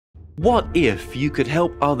What if you could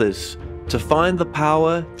help others to find the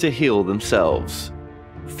power to heal themselves,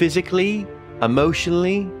 physically,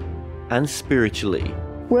 emotionally, and spiritually?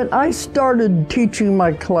 When I started teaching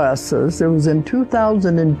my classes, it was in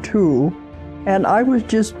 2002, and I was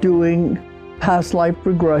just doing past life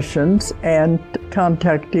regressions and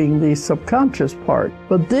contacting the subconscious part.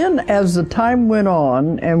 But then as the time went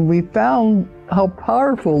on and we found how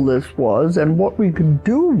powerful this was and what we could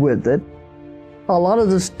do with it, a lot of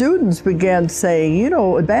the students began saying, you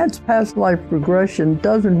know, advanced past life regression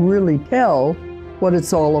doesn't really tell what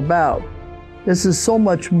it's all about. This is so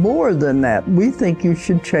much more than that. We think you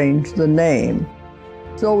should change the name.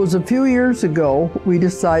 So it was a few years ago, we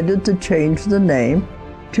decided to change the name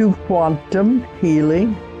to Quantum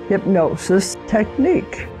Healing Hypnosis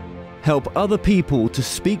Technique. Help other people to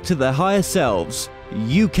speak to their higher selves.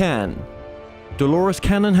 You can. Dolores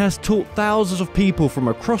Cannon has taught thousands of people from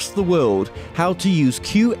across the world how to use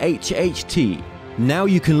QHHT. Now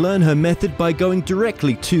you can learn her method by going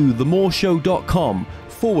directly to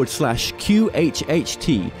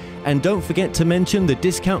themoreshow.com/QHHT. And don't forget to mention the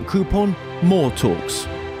discount coupon MORETALKS.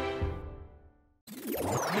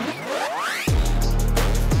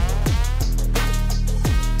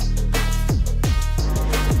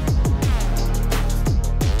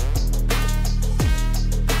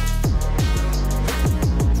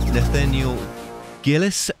 Nathaniel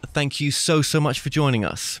Gillis, thank you so much for joining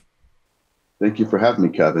us. Thank you for having me,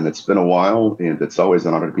 Kevin. It's been a while, and it's always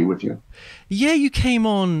an honor to be with you. Yeah, you came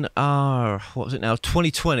on, what was it now,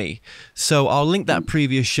 2020. So I'll link that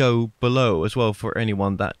previous show below as well for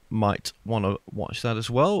anyone that might want to watch that as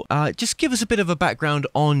well. Just give us a bit of a background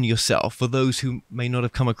on yourself for those who may not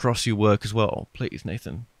have come across your work as well, please,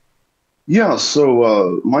 Nathan. Yeah,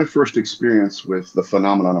 so my first experience with the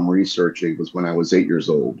phenomenon I'm researching was when I was 8 years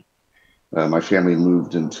old. My family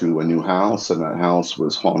moved into a new house, and that house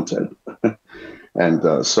was haunted.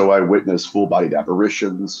 And so I witnessed full-bodied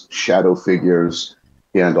apparitions, shadow figures,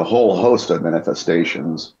 and a whole host of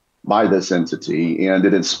manifestations by this entity. And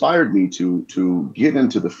it inspired me to get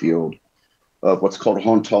into the field of what's called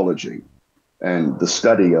hauntology and the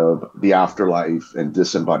study of the afterlife and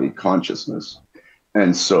disembodied consciousness.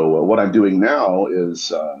 And so what I'm doing now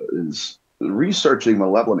is researching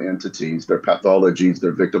malevolent entities, their pathologies,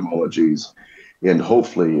 their victimologies, and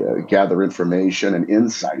hopefully gather information and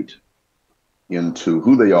insight into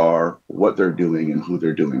who they are, what they're doing, and who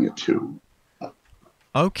they're doing it to.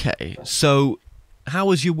 Okay, so how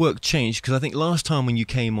has your work changed? Because I think last time when you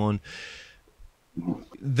came on,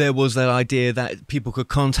 there was that idea that people could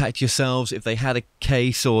contact yourselves if they had a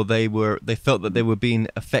case or they felt that they were being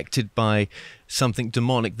affected by something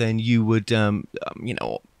demonic. Then you would, you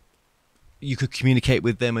know, you could communicate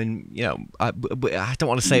with them, and you know, I don't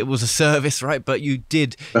want to say it was a service, right? But you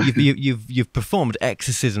did. You've performed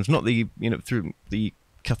exorcisms, not the through the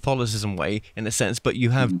Catholicism way in a sense, but you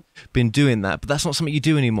have been doing that. But that's not something you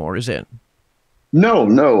do anymore, is it?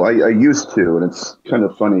 No, I used to, and it's kind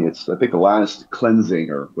of funny. I think the last cleansing,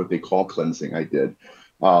 or what they call cleansing, I did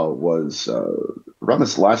was around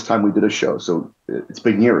this last time we did a show. So it's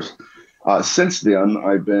been years. Since then,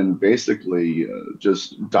 I've been basically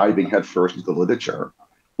just diving headfirst into the literature,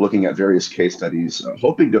 looking at various case studies,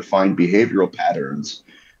 hoping to find behavioral patterns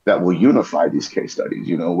that will unify these case studies.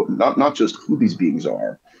 You know, not just who these beings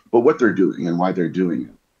are, but what they're doing and why they're doing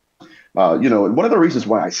it. You know, and one of the reasons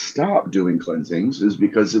why I stopped doing cleansings is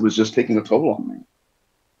because it was just taking a toll on me.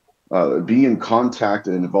 Being in contact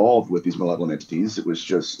and involved with these malevolent entities, it was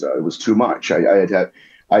just, it was too much. I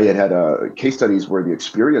had case studies where the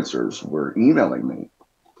experiencers were emailing me,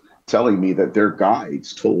 telling me that their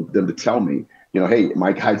guides told them to tell me, you know, hey,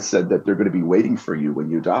 my guide said that they're going to be waiting for you when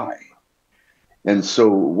you die. And so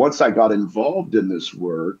once I got involved in this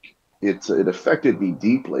work, it affected me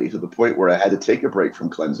deeply to the point where I had to take a break from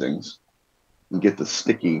cleansings and get the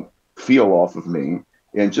sticky feel off of me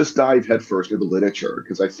and just dive headfirst into literature,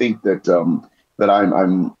 because I think that that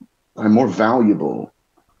I'm more valuable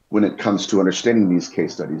when it comes to understanding these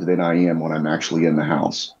case studies than I am when I'm actually in the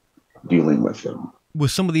house dealing with them. Were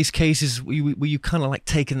some of these cases, were you kind of like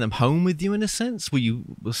taking them home with you in a sense?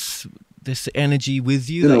 Was this energy with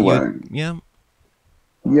you? In a way. Yeah.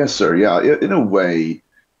 Yes, sir. Yeah, in a way.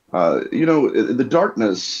 You know, the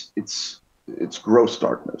darkness, it's gross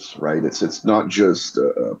darkness, right? It's not just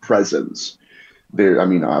a presence. I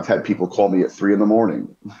mean, I've had people call me at 3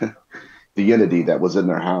 a.m. The entity that was in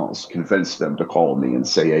their house convinced them to call me and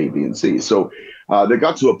say A, B, and C. So they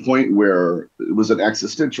got to a point where it was an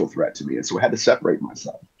existential threat to me, and so I had to separate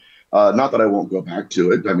myself. Not that I won't go back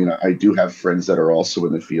to it. I mean, I do have friends that are also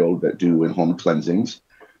in the field that do in-home cleansings.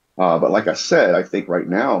 But like I said, I think right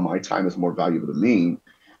now my time is more valuable to me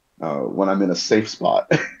when I'm in a safe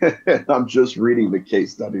spot and I'm just reading the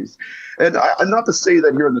case studies. And not to say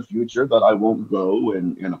that here in the future that I won't go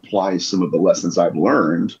and apply some of the lessons I've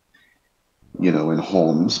learned, in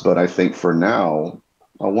homes, but I think for now,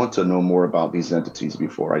 I want to know more about these entities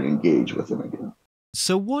before I engage with them again.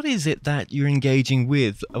 So what is it that you're engaging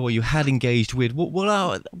with, or you had engaged with?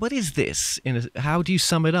 What is this? How do you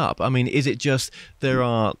sum it up? I mean, is it just there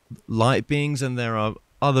are light beings and there are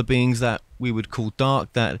other beings that we would call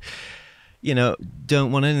dark that,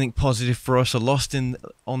 don't want anything positive for us, are lost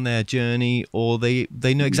on their journey, or they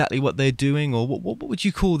know exactly what they're doing, or what would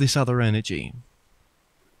you call this other energy?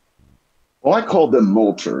 Well, I call them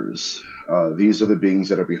molters. These are the beings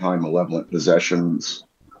that are behind malevolent possessions.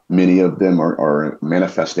 Many of them are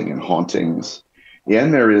manifesting in hauntings.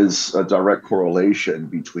 And there is a direct correlation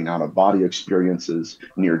between out of body experiences,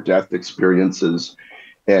 near death experiences.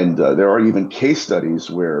 And there are even case studies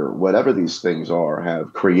where whatever these things are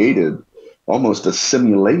have created almost a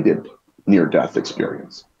simulated near death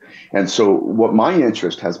experience. And so, what my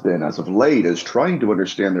interest has been as of late is trying to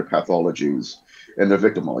understand their pathologies and their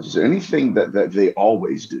victimologies, anything that they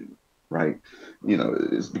always do, right?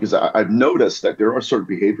 Is because I've noticed that there are certain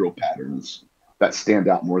behavioral patterns that stand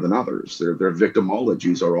out more than others. Their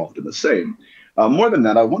victimologies are often the same. More than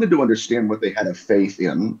that, I wanted to understand what they had a faith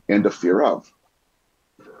in and a fear of.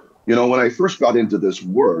 When I first got into this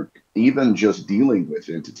work, even just dealing with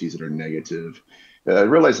entities that are negative, I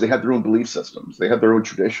realized they had their own belief systems, they had their own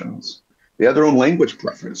traditions, they had their own language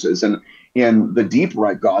preferences, and the deeper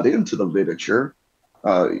I got into the literature,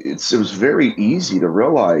 it was very easy to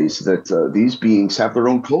realize that these beings have their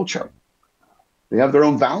own culture. They have their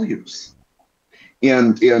own values.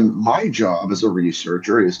 And my job as a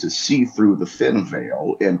researcher is to see through the thin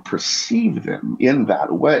veil and perceive them in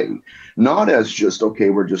that way, not as just,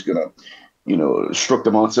 okay, we're just going to, stroke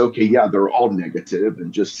them on and say, okay, yeah, they're all negative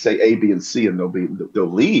and just say A, B, and C and they'll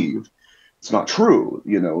leave. It's not true.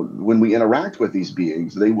 When we interact with these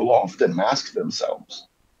beings, they will often mask themselves.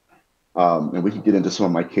 And we can get into some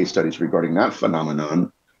of my case studies regarding that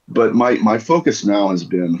phenomenon. But my focus now has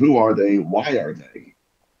been, who are they? Why are they?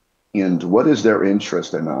 And what is their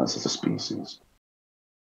interest in us as a species?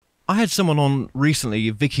 I had someone on recently,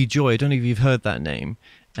 Vicky Joy. I don't know if you've heard that name.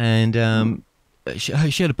 And she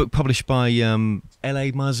had a book published by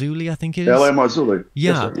L.A. Marzulli, I think it is. L.A. Marzulli.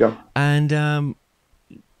 Yeah. Yes, sir. Yeah. And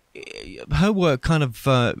her work kind of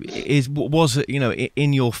was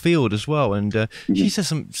in your field as well. And she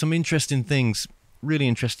says some interesting things, really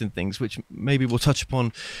interesting things, which maybe we'll touch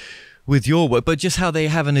upon with your work, but just how they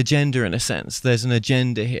have an agenda in a sense. There's an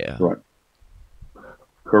agenda here. Right.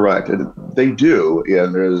 Correct. And they do.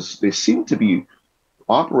 And they seem to be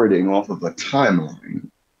operating off of a timeline.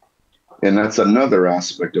 And that's another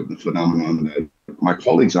aspect of the phenomenon that my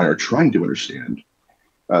colleagues and I are trying to understand.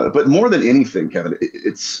 But more than anything, Kevin,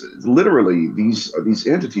 it's literally these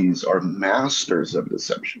entities are masters of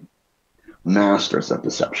deception. Masters of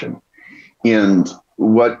deception. And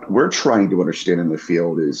what we're trying to understand in the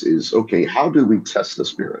field is okay, how do we test the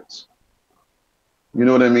spirits? You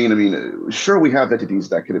know what I mean? I mean, sure, we have entities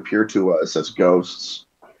that can appear to us as ghosts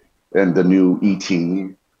and the new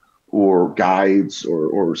ET or guides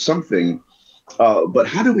or something. But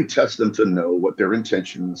how do we test them to know what their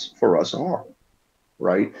intentions for us are?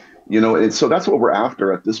 Right? And so that's what we're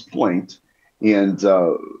after at this point. And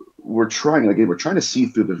we're trying to see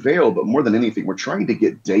through the veil, but more than anything, we're trying to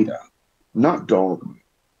get data. Not dogma.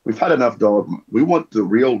 We've had enough dogma. We want the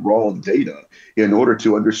real raw data in order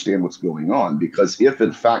to understand what's going on. Because if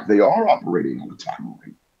in fact they are operating on a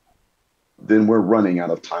timeline, then we're running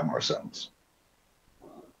out of time ourselves.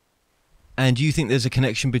 And do you think there's a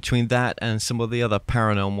connection between that and some of the other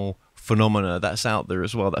paranormal phenomena that's out there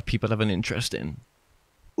as well that people have an interest in?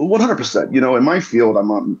 100%. In my field,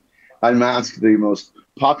 I'm asked the most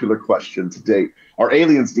popular question to date. Are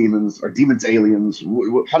aliens demons? Are demons aliens?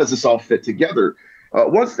 How does this all fit together?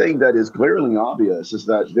 One thing that is glaringly obvious is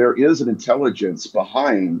that there is an intelligence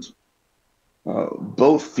behind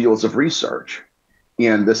both fields of research.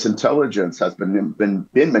 And this intelligence has been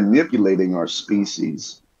manipulating our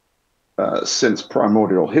species since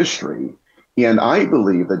primordial history. And I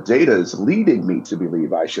believe the data is leading me to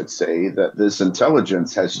believe, I should say, that this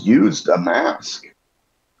intelligence has used a mask.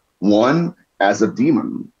 One as a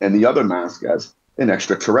demon and the other mask as an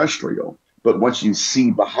extraterrestrial. But once you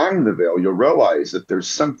see behind the veil, you'll realize that there's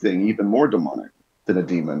something even more demonic than a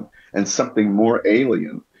demon and something more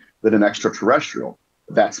alien than an extraterrestrial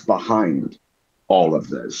that's behind all of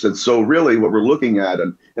this. And so really what we're looking at,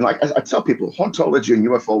 and like I tell people, hauntology and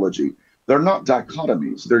ufology They're not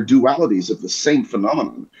dichotomies, they're dualities of the same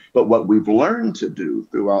phenomenon. But what we've learned to do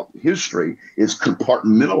throughout history is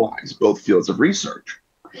compartmentalize both fields of research.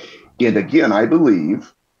 And again, I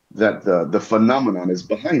believe that the phenomenon is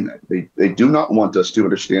behind that. They do not want us to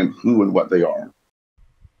understand who and what they are.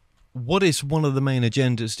 What is one of the main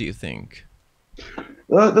agendas, do you think?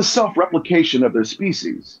 The self-replication of their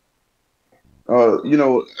species.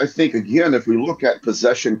 I think, again, if we look at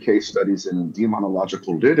possession case studies in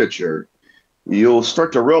demonological literature, you'll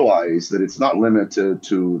start to realize that it's not limited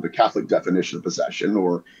to the Catholic definition of possession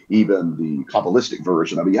or even the Kabbalistic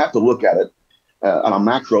version. I mean, you have to look at it on a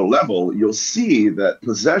macro level. You'll see that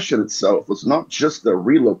possession itself was not just the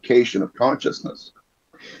relocation of consciousness,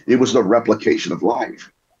 it was the replication of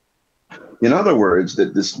life. In other words,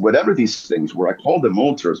 that this, whatever these things were, I call them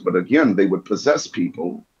altars, but again, they would possess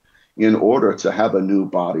people in order to have a new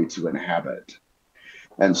body to inhabit.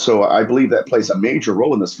 And so I believe that plays a major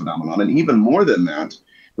role in this phenomenon. And even more than that,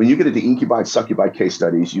 when you get into incubi, succubi case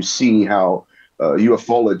studies, you see how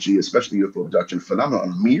ufology, especially UFO abduction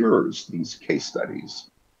phenomenon, mirrors these case studies.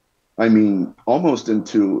 I mean, almost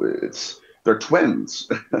they're twins.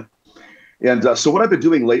 And so what I've been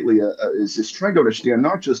doing lately is trying to understand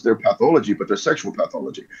not just their pathology, but their sexual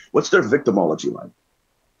pathology. What's their victimology like?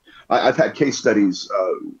 I've had case studies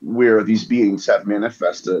where these beings have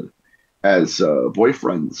manifested as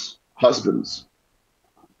boyfriends, husbands,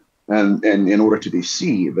 and in order to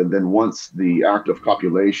deceive. And then once the act of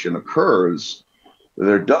copulation occurs,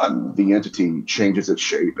 they're done. The entity changes its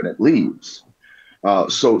shape and it leaves.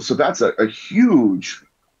 So that's a huge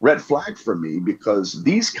red flag for me, because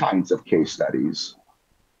these kinds of case studies,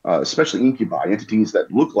 especially incubi, entities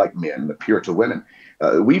that look like men, appear to women,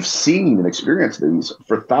 we've seen and experienced these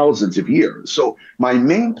for thousands of years. So my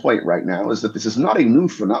main point right now is that this is not a new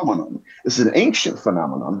phenomenon. This is an ancient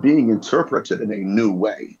phenomenon being interpreted in a new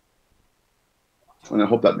way. And I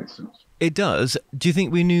hope that makes sense. It does. Do you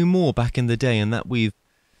think we knew more back in the day, and that we've,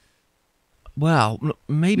 well,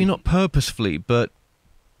 maybe not purposefully, but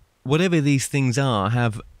whatever these things are,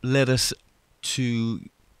 have led us to,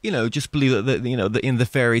 just believe that, that in the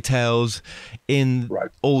fairy tales, in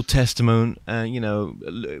Old Testament,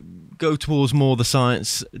 go towards more the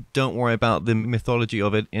science, don't worry about the mythology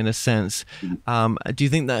of it, in a sense. Do you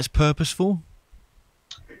think that's purposeful?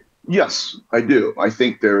 Yes, I do. I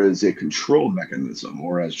think there is a control mechanism,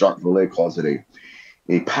 or as Jacques Vallée calls it,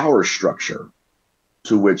 a power structure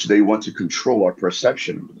to which they want to control our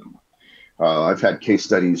perception of them. I've had case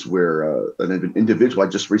studies where an individual I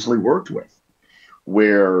just recently worked with,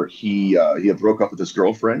 where he had broke up with his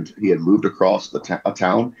girlfriend. He had moved across a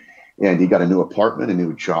town, and he got a new apartment, a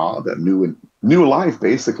new job, a new life,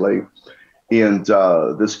 basically. And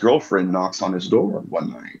this girlfriend knocks on his door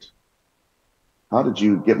one night. How did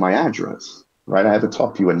you get my address? Right? I haven't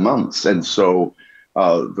talked to you in months. And so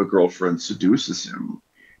the girlfriend seduces him,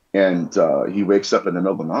 and he wakes up in the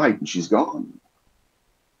middle of the night and she's gone.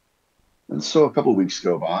 And so a couple of weeks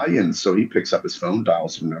go by, and so he picks up his phone,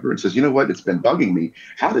 dials her number, and says, "You know what? It's been bugging me.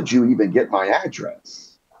 How did you even get my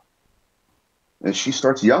address?" And she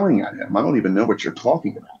starts yelling at him. "I don't even know what you're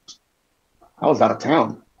talking about. I was out of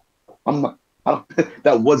town.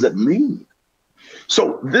 That wasn't me."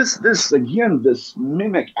 So this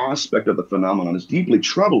mimic aspect of the phenomenon is deeply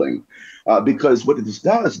troubling, because what this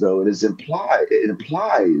does, though, it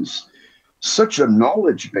implies such a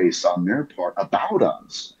knowledge base on their part about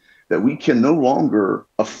us that we can no longer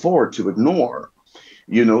afford to ignore.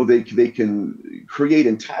 They can create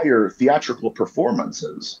entire theatrical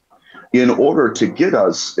performances in order to get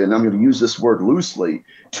us, and I'm going to use this word loosely,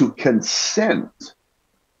 to consent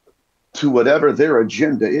to whatever their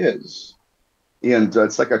agenda is. And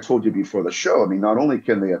it's like I told you before the show. I mean, not only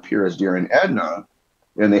can they appear as Dear and Edna,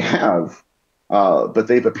 and they have, but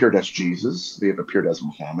they've appeared as Jesus, they have appeared as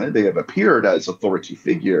Muhammad, they have appeared as authority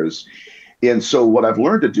figures. And so what I've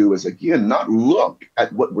learned to do is, again, not look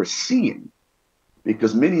at what we're seeing,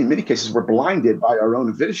 because in many cases we're blinded by our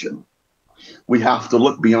own vision. We have to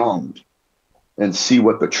look beyond and see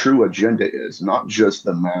what the true agenda is, not just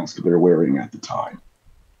the mask they're wearing at the time.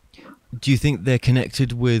 Do you think they're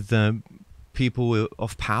connected with people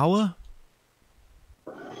of power?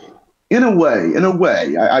 In a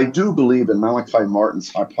way, I do believe in Malachi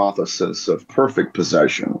Martin's hypothesis of perfect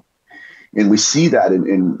possession. And we see that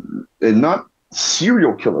in not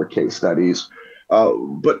serial killer case studies,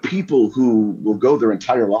 but people who will go their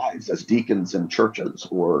entire lives as deacons in churches,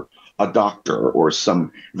 or a doctor, or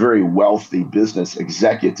some very wealthy business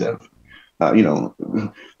executive, a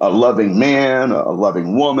loving man, a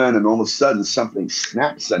loving woman, and all of a sudden something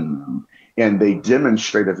snaps in them, and they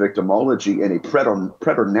demonstrate a victimology and a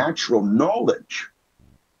preternatural knowledge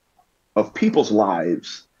of people's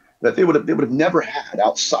lives that they would have never had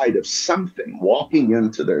outside of something walking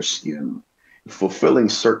into their skin, fulfilling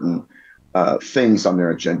certain things on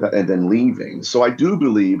their agenda, and then leaving. So I do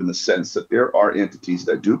believe in the sense that there are entities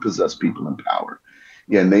that do possess people in power,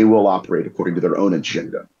 and they will operate according to their own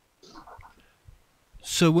agenda.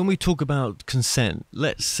 So when we talk about consent,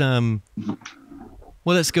 let's go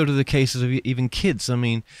to the cases of even kids. I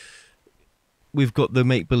mean, we've got the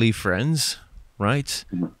make-believe friends, right?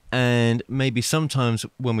 And maybe sometimes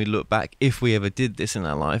when we look back, if we ever did this in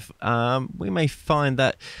our life, we may find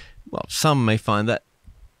that, well, some may find that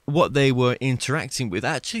what they were interacting with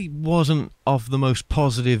actually wasn't of the most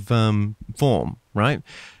positive form, right?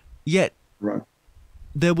 Yet Right.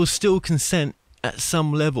 there was still consent at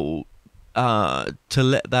some level to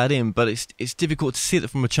let that in, but it's difficult to see it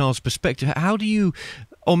from a child's perspective. How do you,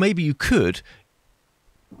 or maybe you could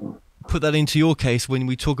put that into your case when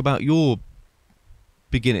we talk about your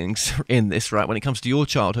beginnings in this, right? When it comes to your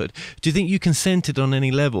childhood, do you think you consented on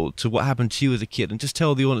any level to what happened to you as a kid? And just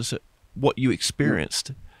tell the audience what you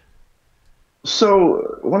experienced.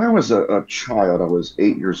 So when I was a child, I was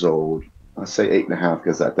 8 years old. I say 8.5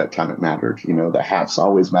 because at that time it mattered. The hats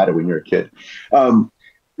always matter when you're a kid. Um,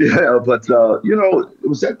 yeah, but it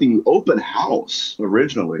was at the open house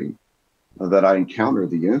originally that I encountered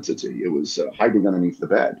the entity. It was hiding underneath the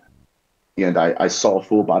bed, and I saw a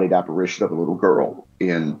full-bodied apparition of a little girl,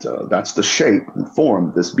 and that's the shape and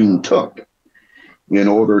form this being took in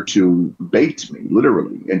order to bait me,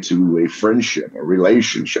 literally, into a friendship, a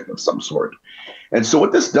relationship of some sort. And so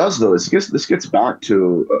what this does, though, is this gets back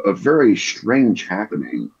to a very strange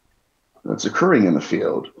happening that's occurring in the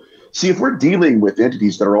field. See, if we're dealing with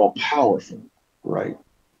entities that are all powerful, right,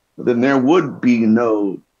 then there would be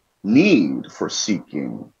no need for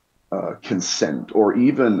seeking consent, or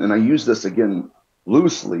even, and I use this again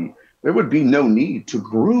loosely, there would be no need to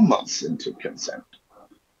groom us into consent.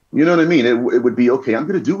 You know what I mean? It would be, okay, I'm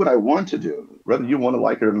going to do what I want to do, whether you want to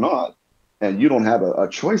like it or not, and you don't have a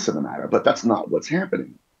choice in the matter. But that's not what's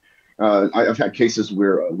happening. I've had cases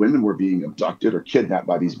where women were being abducted or kidnapped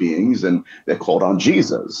by these beings, and they called on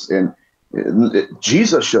Jesus. And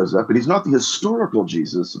Jesus shows up, and he's not the historical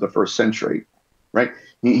Jesus of the first century, right?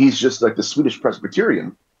 He's just like the Swedish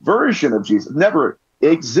Presbyterian version of Jesus, never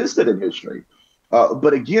existed in history.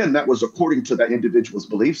 But again, that was according to that individual's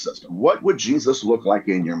belief system. What would Jesus look like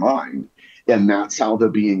in your mind? And that's how the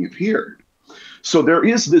being appeared. So there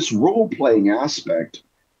is this role-playing aspect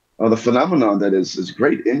of the phenomenon that is of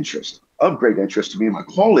great interest to me and my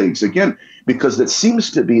colleagues, again, because it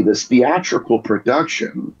seems to be this theatrical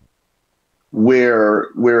production where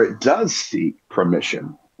it does seek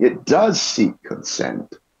permission, it does seek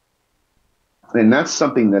consent. And that's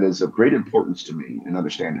something that is of great importance to me in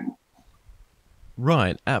understanding.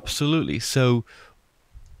 Right, absolutely. So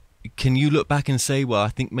can you look back and say, well, I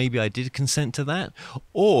think maybe I did consent to that?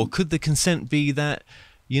 Or could the consent be that,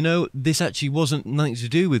 this actually wasn't nothing to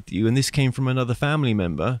do with you, and this came from another family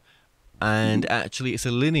member, and actually it's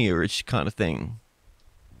a lineage kind of thing?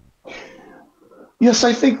 Yes,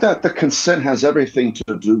 I think that the consent has everything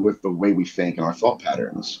to do with the way we think and our thought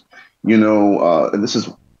patterns. And this is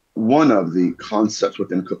one of the concepts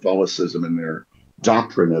within Catholicism and their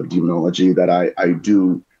doctrine of demonology that I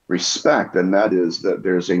do respect, and that is that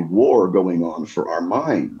there's a war going on for our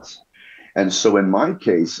minds. And so in my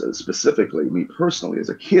case, specifically, me personally, as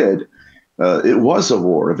a kid, it was a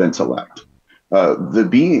war of intellect. I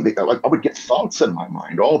would get thoughts in my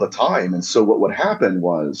mind all the time. And so what would happen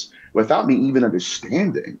was, without me even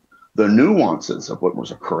understanding the nuances of what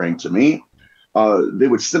was occurring to me, they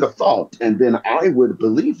would send a thought, and then I would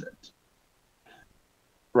believe it,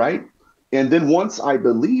 right? And then once I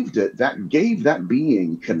believed it, that gave that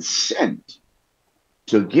being consent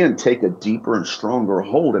to, again, take a deeper and stronger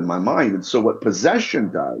hold in my mind. And so what possession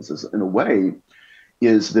does is, in a way,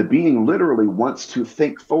 is the being literally wants to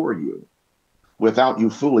think for you without you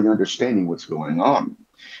fully understanding what's going on.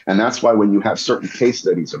 And that's why when you have certain case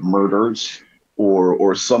studies of murders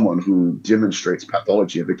or someone who demonstrates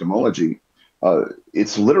pathology and victimology,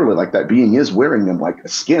 it's literally like that being is wearing them like a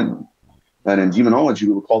skin. And in demonology,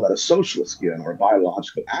 we would call that a social skin or a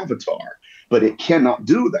biological avatar. But it cannot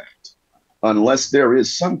do that unless there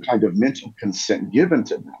is some kind of mental consent given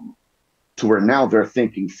to them to where now they're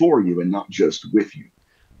thinking for you and not just with you.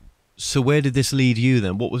 So where did this lead you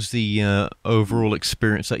then? What was the overall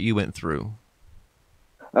experience that you went through?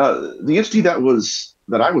 The entity that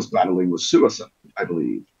I was battling was suicide, I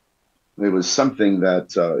believe. It was something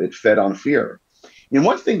that it fed on fear. And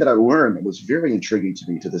one thing that I learned that was very intriguing to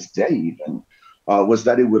me to this day even was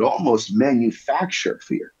that it would almost manufacture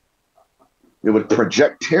fear. It would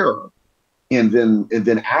project terror and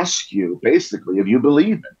then ask you basically if you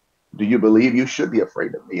believe it. Do you believe you should be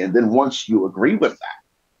afraid of me? And then once you agree with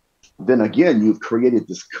that, then again you've created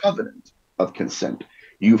this covenant of consent.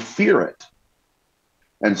 You fear it.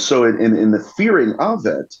 And so in the fearing of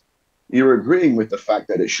it, you're agreeing with the fact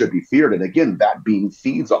that it should be feared. And again, that being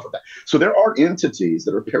feeds off of that. So there are entities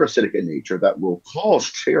that are parasitic in nature that will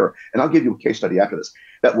cause terror. And I'll give you a case study after this,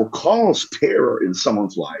 that will cause terror in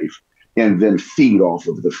someone's life and then feed off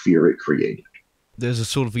of the fear it created. There's a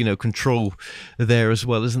sort of, control there as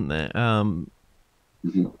well, isn't there?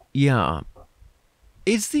 Yeah.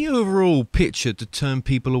 Is the overall picture to turn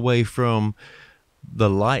people away from the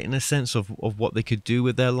light, in a sense of what they could do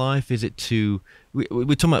with their life? Is it to,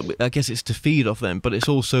 we're talking about, I guess it's to feed off them, but it's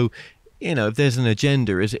also, if there's an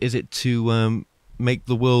agenda, is it to make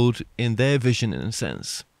the world in their vision, in a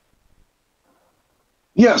sense?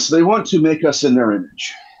 Yes, they want to make us in their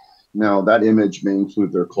image. Now, that image may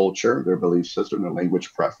include their culture, their belief system, their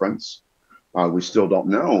language preference. We still don't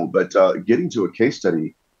know, but getting to a case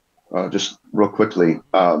study, just real quickly,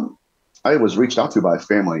 I was reached out to by a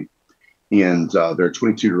family, and their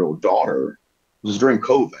 22-year-old daughter, this was during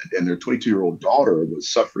COVID, and their 22-year-old daughter was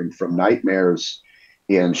suffering from nightmares,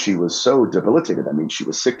 and she was so debilitated. I mean, she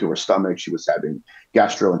was sick to her stomach. She was having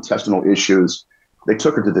gastrointestinal issues. They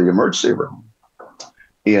took her to the emergency room.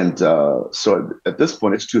 And so at this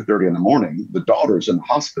point, it's 2:30 in the morning. The daughter's in the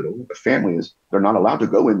hospital. The family they're not allowed to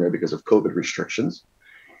go in there because of COVID restrictions.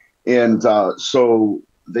 And so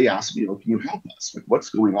they asked me, can you help us? Like,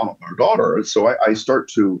 what's going on with our daughter? And so I start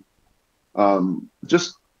to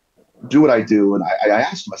just do what I do. And I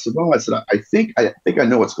asked him, I think I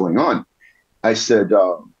know what's going on. I said,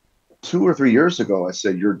 2 or 3 years ago, I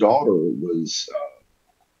said, your daughter was,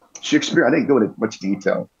 she experienced, I didn't go into much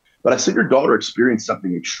detail, but I said, your daughter experienced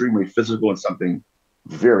something extremely physical and something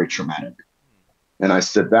very traumatic. And I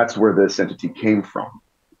said, that's where this entity came from.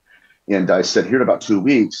 And I said, here in about 2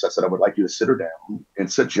 weeks, I said, I would like you to sit her down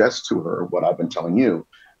and suggest to her what I've been telling you.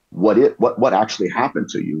 What actually happened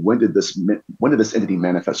to you? When did this entity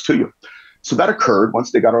manifest to you? So that occurred.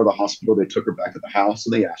 Once they got her out of the hospital, they took her back to the house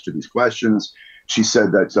and they asked her these questions. She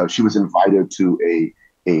said that she was invited to a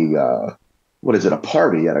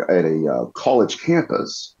party at a college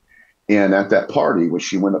campus. And at that party, when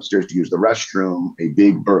she went upstairs to use the restroom, a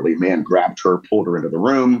big burly man grabbed her, pulled her into the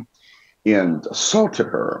room, and assaulted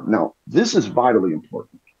her. Now, this is vitally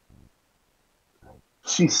important.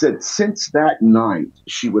 She said since that night,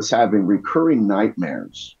 she was having recurring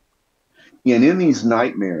nightmares. And in these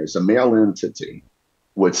nightmares, a male entity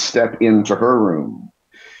would step into her room.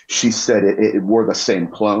 She said it wore the same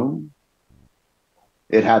clothes.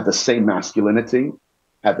 It had the same masculinity,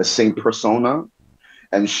 had the same persona.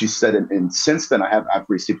 And she said, and since then, I've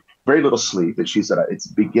received very little sleep. And she said, it's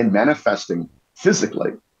begun manifesting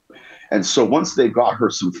physically. And so once they got her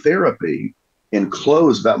some therapy and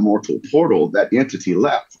closed that mortal portal, that entity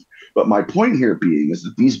left. But my point here being is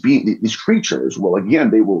that these creatures will,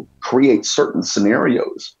 again, they will create certain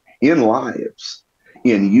scenarios in lives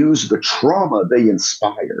and use the trauma they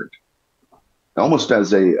inspired almost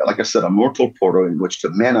as like I said, a mortal portal in which to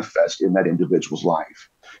manifest in that individual's life.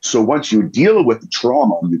 So once you deal with the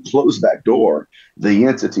trauma and you close that door, the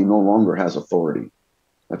entity no longer has authority.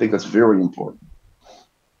 I think that's very important.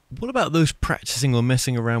 What about those practicing or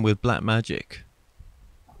messing around with black magic?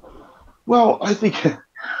 Well, I think,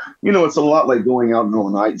 it's a lot like going out in the middle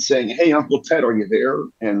of the night and saying, hey, Uncle Ted, are you there?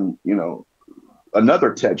 And,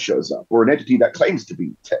 another Ted shows up, or an entity that claims to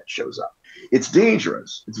be Ted shows up. It's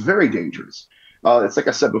dangerous. It's very dangerous. It's like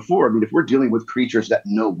I said before, I mean, if we're dealing with creatures that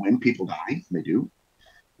know when people die, they do.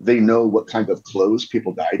 They know what kind of clothes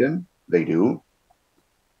people died in, they do.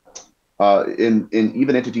 And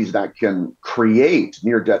even entities that can create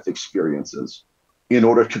near-death experiences in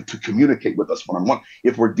order to communicate with us one-on-one.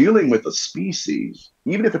 If we're dealing with a species,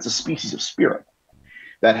 even if it's a species of spirit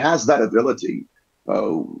that has that ability,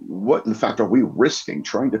 what in fact are we risking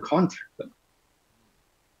trying to contact them?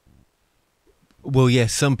 Well,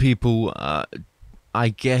 yes, some people, I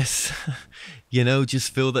guess,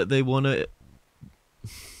 just feel that they want to,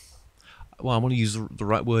 well, I want to use the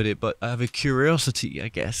right word here, but I have a curiosity, I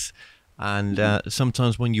guess. And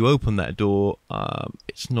sometimes when you open that door,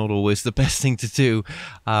 it's not always the best thing to do.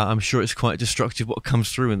 I'm sure it's quite destructive what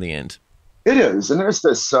comes through in the end. It is. And there's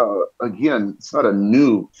this, again, it's not a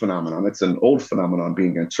new phenomenon. It's an old phenomenon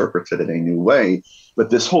being interpreted in a new way. But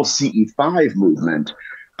this whole CE5 movement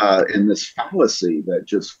and this fallacy that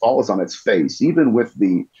just falls on its face, even with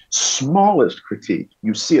the smallest critique,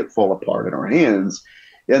 you see it fall apart in our hands.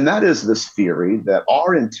 And that is this theory that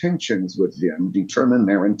our intentions with them determine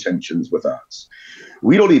their intentions with us.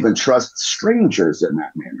 We don't even trust strangers in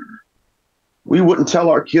that manner. We wouldn't tell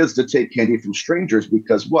our kids to take candy from strangers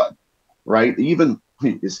because what, right? Even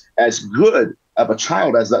is as good of a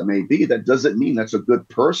child as that may be, that doesn't mean that's a good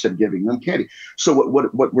person giving them candy. So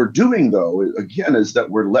what we're doing though, again, is that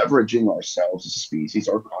we're leveraging ourselves as a species,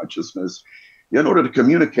 our consciousness, in order to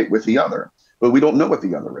communicate with the other, but we don't know what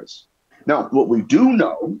the other is. Now, what we do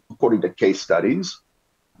know, according to case studies,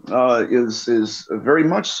 is very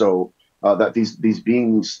much so that these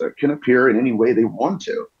beings can appear in any way they want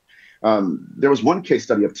to. There was one case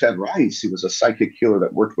study of Ted Rice. He was a psychic healer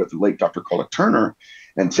that worked with the late Dr. Carla Turner.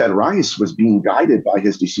 And Ted Rice was being guided by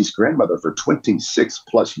his deceased grandmother for 26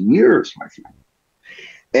 plus years, my friend.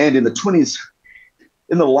 And in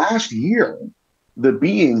the last year, the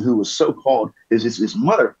being who was so-called his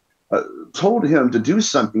mother told him to do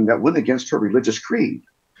something that went against her religious creed.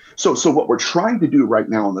 So what we're trying to do right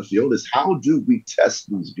now in the field is, how do we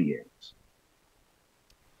test these beings?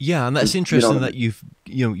 Yeah, and that's interesting that you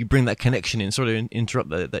bring that connection in. Sorry to interrupt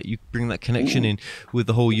that you bring that connection in with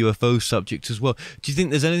the whole UFO subject as well. Do you think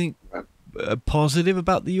there's anything positive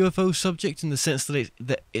about the UFO subject in the sense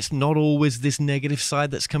that it's not always this negative side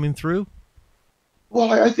that's coming through?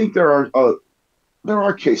 Well, I think there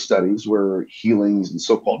are case studies where healings and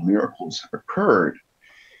so-called miracles have occurred,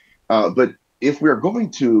 but if we're going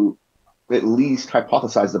to at least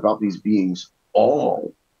hypothesize about these beings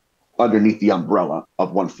all underneath the umbrella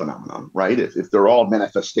of one phenomenon, right? If they're all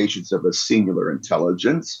manifestations of a singular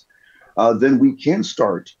intelligence, then we can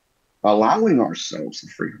start allowing ourselves the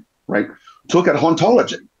freedom, right? To look at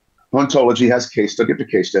hauntology. Hauntology has case study after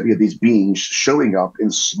case study of these beings showing up in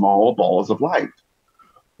small balls of light.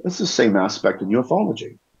 It's the same aspect in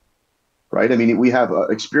ufology, right? I mean, we have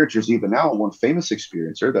experiencers even now, one famous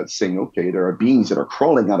experiencer that's saying, okay, there are beings that are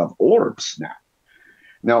crawling out of orbs now.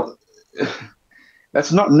 Now,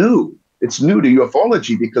 that's not new. It's new to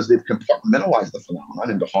ufology because they've compartmentalized the phenomenon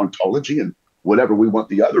into hauntology and whatever we want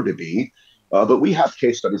the other to be. But we have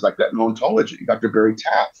case studies like that in hauntology. Dr. Barry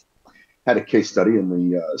Taft had a case study in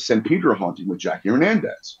the San Pedro haunting with Jackie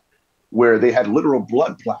Hernandez, where they had literal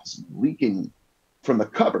blood plasma leaking from the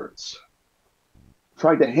cupboards.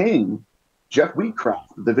 Tried to hang Jeff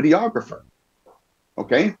Wheatcraft, the videographer.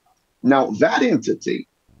 Okay? Now, that entity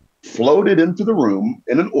floated into the room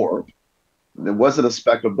in an orb. It wasn't a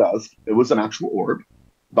speck of dust. It was an actual orb,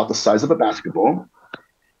 about the size of a basketball,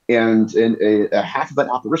 and a half of an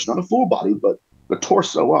apparition, not a full body, but the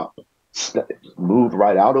torso up, moved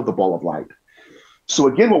right out of the ball of light. So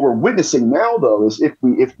again, what we're witnessing now, though, is if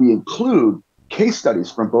we include case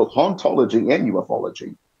studies from both hauntology and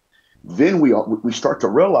ufology, then we start to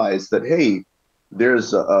realize that, hey,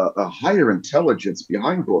 there's a higher intelligence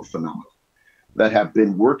behind both phenomena that have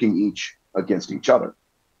been working each against each other.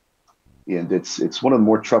 And it's one of the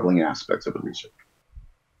more troubling aspects of the research.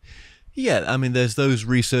 Yeah, I mean, there's those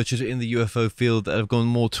researchers in the UFO field that have gone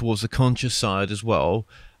more towards the conscious side as well.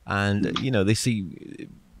 And, they see,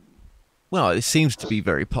 well, it seems to be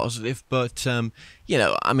very positive. But, I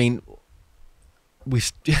mean,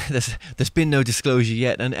 there's been no disclosure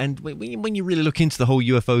yet. And when you really look into the whole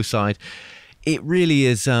UFO side, it really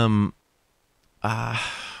is,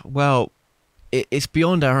 it's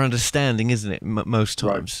beyond our understanding, isn't it, most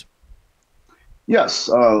times? Right. Yes,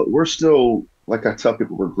 we're still, like I tell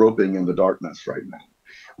people, we're groping in the darkness right now.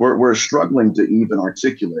 We're struggling to even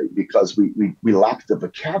articulate because we lack the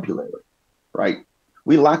vocabulary, right?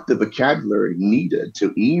 We lack the vocabulary needed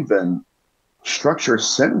to even structure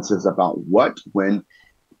sentences about what, when,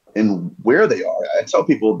 and where they are. I tell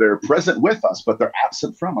people they're present with us, but they're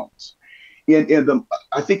absent from us. And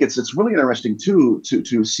I think it's really interesting too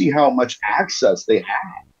to see how much access they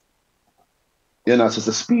have in us as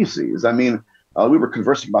a species. I mean, we were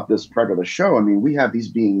conversing about this prior to the show. I mean, we have these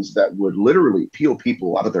beings that would literally peel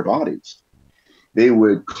people out of their bodies. They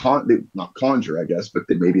would not conjure, I guess, but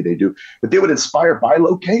maybe they do. But they would inspire by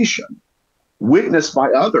location, witnessed by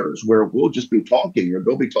others, where we'll just be talking, or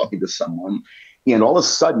they'll be talking to someone, and all of a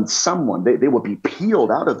sudden, they will be peeled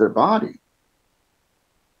out of their body.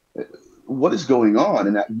 What is going on?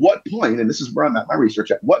 And at what point, and this is where I'm at my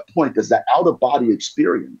research, at what point does that out-of-body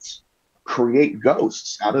experience create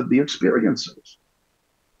ghosts out of the experiencers?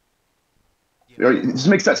 Does this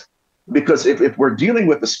make sense? Because if we're dealing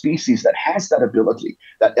with a species that has that ability,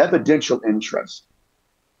 that evidential interest,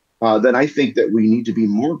 then I think that we need to be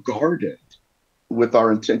more guarded with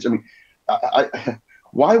our intention. I mean,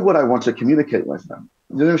 why would I want to communicate with them?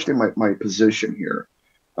 You understand my position here.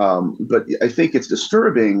 But I think it's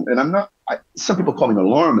disturbing, and I'm not, some people call me an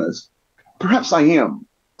alarmist. Perhaps I am,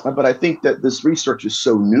 but I think that this research is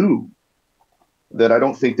so new that I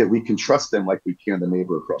don't think that we can trust them like we can the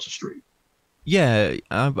neighbor across the street. Yeah,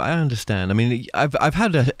 I understand. I mean, I've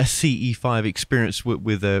had a CE5 experience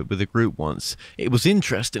with a group once. It was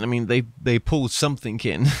interesting. I mean, they pulled something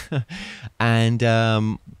in,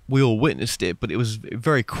 and we all witnessed it, but it was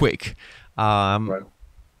very quick. Um, Right.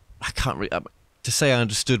 I can't really to say I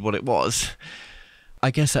understood what it was.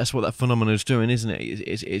 I guess that's what that phenomenon is doing, isn't it?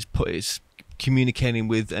 It's communicating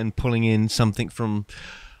with and pulling in something from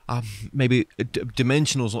maybe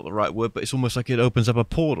dimensional is not the right word, but it's almost like it opens up a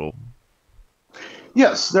portal.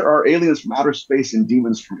 Yes, there are aliens from outer space and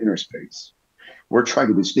demons from inner space. We're trying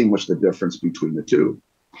to distinguish the difference between the two.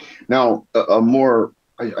 Now, a more,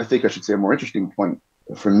 I think I should say, a more interesting point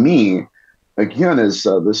for me, again, is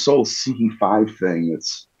this whole CE5 thing.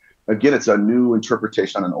 It's a new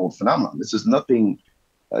interpretation on an old phenomenon. This is nothing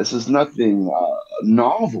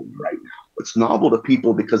novel right now. It's novel to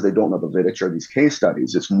people because they don't know the literature of these case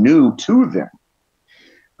studies. It's new to them.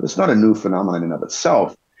 But it's not a new phenomenon in of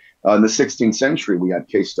itself. In the 16th century, we had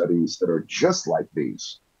case studies that are just like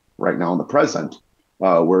these right now in the present,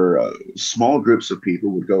 where small groups of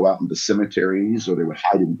people would go out into cemeteries or they would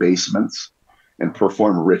hide in basements and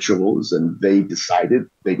perform rituals. And they decided,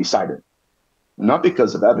 not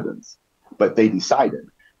because of evidence, but they decided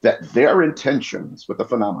that their intentions with the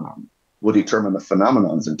phenomenon will determine the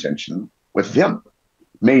phenomenon's intention with them.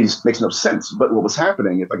 Makes no sense. But what was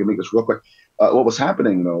happening, if I can make this real quick, what was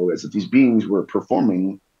happening though is that these beings were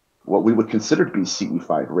performing what we would consider to be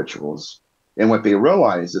CE5 rituals. And what they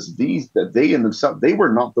realized is that they in themselves, they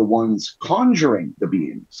were not the ones conjuring the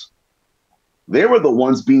beings. They were the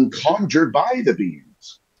ones being conjured by the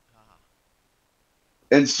beings.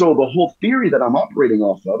 And so the whole theory that I'm operating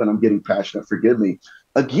off of, and I'm getting passionate, forgive me,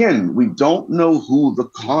 again, we don't know who the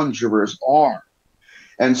conjurers are.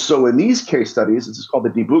 And so in these case studies, this is called the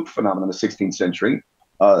debug phenomenon in the 16th century.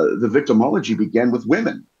 The victimology began with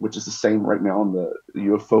women, which is the same right now in the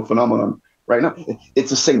UFO phenomenon right now.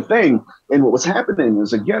 It's the same thing. And what was happening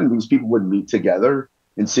is, again, these people would meet together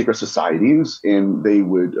in secret societies and they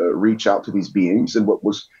would reach out to these beings. And what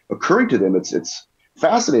was occurring to them, it's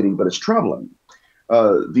fascinating, but it's troubling.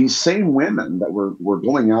 These same women that were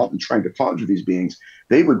going out and trying to conjure these beings,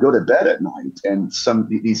 they would go to bed at night and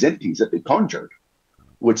these entities that they conjured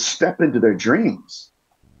would step into their dreams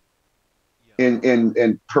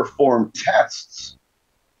and perform tests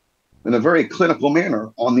in a very clinical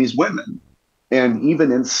manner on these women and even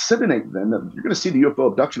inseminate them. You're going to see the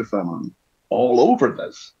UFO abduction phenomenon all over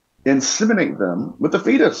this. Inseminate them with the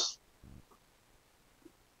fetus.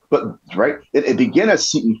 But right, it began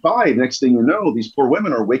as CE5. Next thing you know, these poor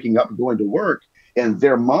women are waking up and going to work, and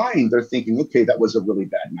their mind, they're thinking, okay, that was a really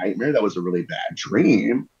bad nightmare. That was a really bad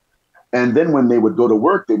dream. And then when they would go to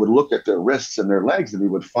work, they would look at their wrists and their legs and they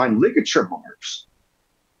would find ligature marks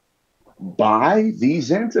by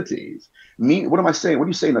these entities. What am I saying? What are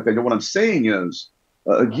you saying, Nathaniel? What I'm saying is,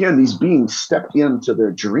 again, these beings stepped into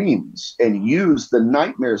their dreams and used the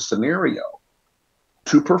nightmare scenario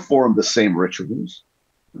to perform the same rituals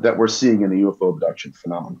that we're seeing in the UFO abduction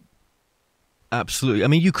phenomenon. Absolutely. I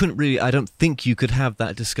mean, you couldn't really. I don't think you could have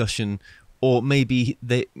that discussion, or maybe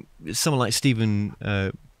someone like Stephen.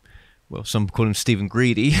 Well, some call him Stephen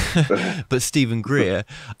Greedy, but Stephen Greer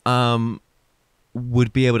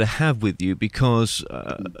would be able to have with you because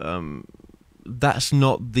that's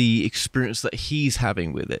not the experience that he's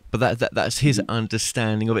having with it, but that's his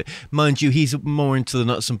understanding of it. Mind you, he's more into the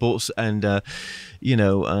nuts and bolts and getting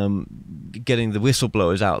the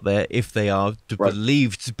whistleblowers out there if they are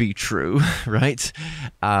believed to be true, right?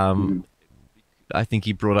 I think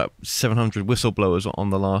he brought up 700 whistleblowers on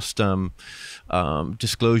the last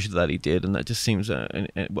disclosure that he did, and that just seems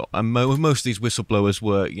most of these whistleblowers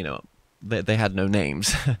were, they had no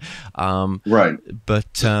names, right?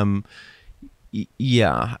 But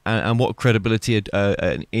yeah, and what credibility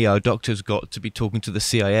an ER doctor's got to be talking to the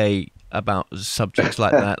CIA about subjects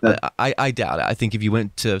like that? I doubt it. I think if you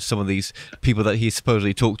went to some of these people that he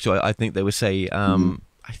supposedly talked to, I think they would say.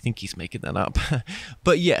 I think he's making that up,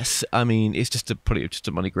 but yes, I mean it's just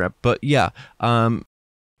a money grab. But yeah, but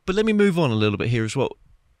let me move on a little bit here as well.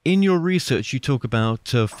 In your research, you talk about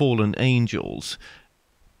fallen angels,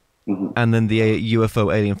 and then the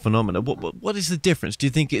UFO alien phenomena. What is the difference? Do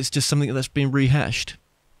you think it's just something that's been rehashed?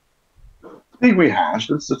 Being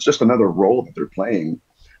rehashed. It's just another role that they're playing.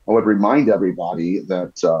 I would remind everybody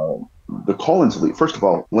that the Collins elite. First of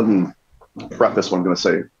all, let me preface what I'm going to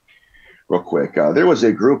say real quick. There was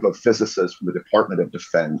a group of physicists from the Department of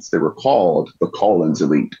Defense. They were called the Collins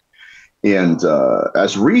elite, and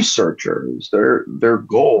as researchers, their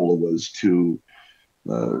goal was to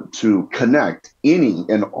connect any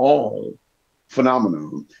and all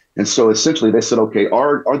phenomenon And so essentially they said, okay,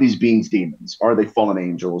 are these beings demons? Are they fallen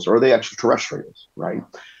angels? Are they extraterrestrials? Right.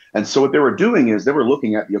 And so what they were doing is they were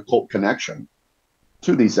looking at the occult connection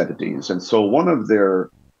to these entities. And so one of their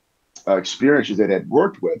experiences they had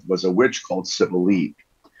worked with was a witch called Sibylle.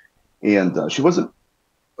 And she wasn't,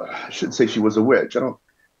 I shouldn't say she was a witch.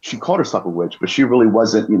 She called herself a witch, but she really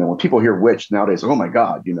wasn't, when people hear witch nowadays, oh my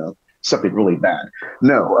God, something really bad.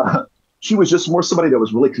 No, she was just more somebody that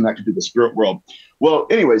was really connected to the spirit world. Well,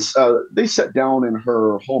 anyways, they sat down in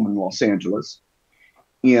her home in Los Angeles,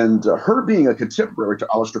 and her being a contemporary to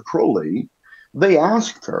Aleister Crowley, they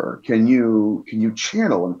asked her, can you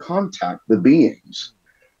channel and contact the beings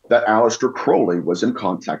that Aleister Crowley was in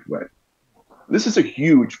contact with? This is a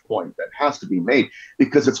huge point that has to be made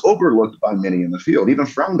because it's overlooked by many in the field, even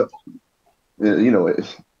frowned upon.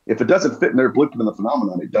 If it doesn't fit in their blueprint of the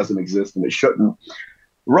phenomenon, it doesn't exist and it shouldn't.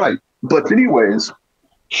 Right. But anyways,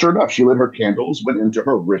 sure enough, she lit her candles, went into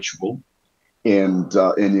her ritual, and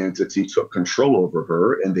an entity took control over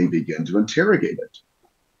her, and they began to interrogate it.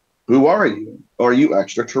 Who are you? Are you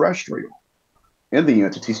extraterrestrial? And the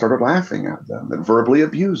entity started laughing at them and verbally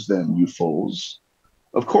abused them, you fools.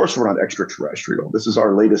 Of course, we're not extraterrestrial. This is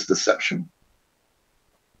our latest deception.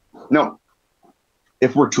 Now,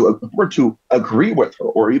 if we're to agree with her,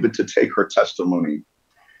 or even to take her testimony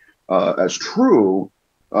as true,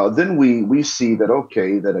 then we see that,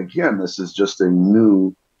 okay, that again, this is just a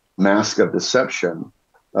new mask of deception.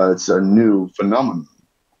 It's a new phenomenon,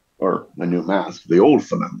 or a new mask, the old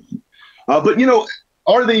phenomenon. But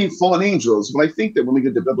are they fallen angels? Well, I think that when we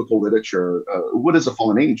get to biblical literature, what is a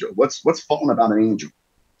fallen angel? What's fallen about an angel?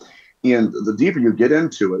 And the deeper you get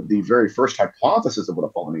into it, the very first hypothesis of what a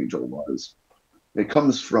fallen angel was, it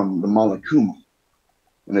comes from the Malakuma,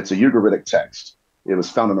 and it's a Ugaritic text. It was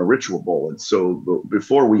found in a ritual bowl. And so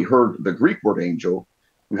before we heard the Greek word angel,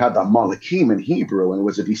 we had the Malakim in Hebrew, and it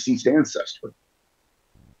was a deceased ancestor.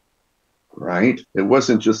 Right? It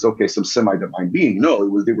wasn't just, okay, some semi-divine being.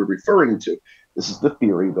 No, they were referring to, this is the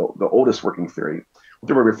theory, the oldest working theory. What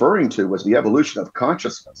they were referring to was the evolution of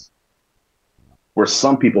consciousness, where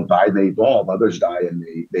some people die and they evolve, others die and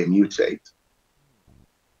they mutate.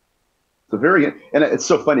 And it's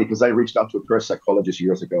so funny because I reached out to a parapsychologist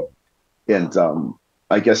years ago, and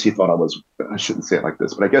I guess he thought I shouldn't say it like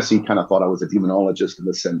this, but I guess he kind of thought I was a demonologist in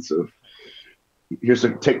the sense of,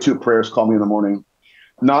 take 2 prayers, call me in the morning.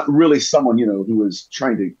 Not really someone, who was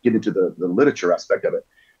trying to get into the literature aspect of it.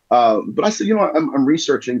 But I said, I'm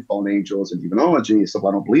researching fallen angels and demonology, so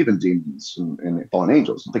I don't believe in demons and fallen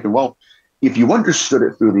angels. I'm thinking, well, if you understood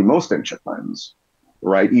it through the most ancient lens,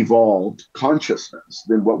 right, evolved consciousness,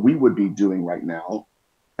 then what we would be doing right now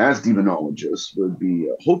as demonologists would be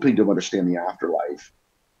hoping to understand the afterlife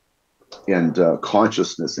and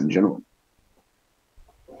consciousness in general.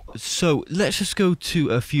 So let's just go to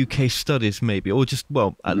a few case studies maybe, or just,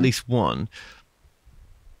 well, at least one.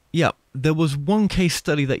 Yeah, there was one case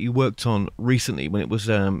study that you worked on recently when it was,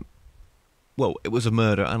 it was a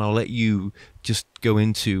murder, and I'll let you just go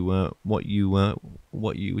into what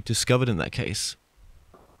you discovered in that case.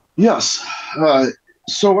 Yes.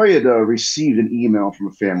 So I had received an email from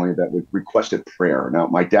a family that requested prayer. Now,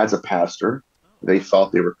 my dad's a pastor. They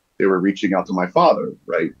thought they were reaching out to my father,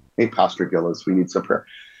 right? Hey, Pastor Gillis, we need some prayer.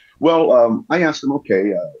 Well, I asked them,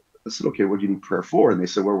 okay, I said, okay, what do you need prayer for? And they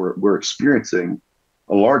said, well, we're experiencing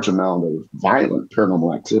a large amount of violent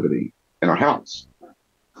paranormal activity in our house.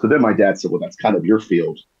 So then my dad said, well, that's kind of your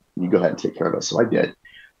field. You go ahead and take care of us. So I did.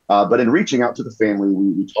 But in reaching out to the family,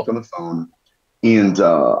 we talked on the phone, and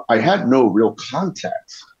I had no real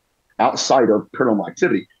context outside of paranormal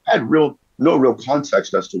activity. I had no real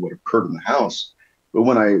context as to what occurred in the house. But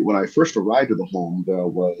when I first arrived at the home, there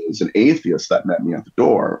was an atheist that met me at the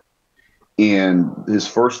door. And his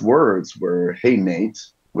first words were, hey, Nate,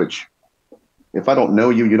 which if I don't know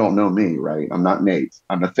you, you don't know me, right? I'm not Nate.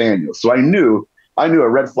 I'm Nathaniel. So I knew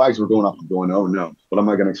red flags were going up. I'm going, oh, no, what am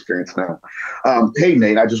I going to experience now? Hey,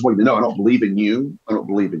 Nate, I just want you to know I don't believe in you. I don't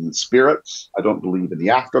believe in spirits. I don't believe in the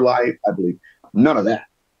afterlife. I believe none of that.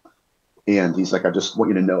 And he's like, I just want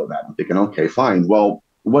you to know that. I'm thinking, okay, fine. Well,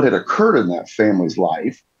 what had occurred in that family's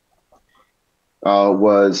life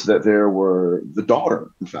was that the daughter,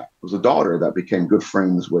 in fact, was a daughter that became good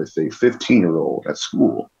friends with a 15-year-old at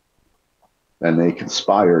school. And they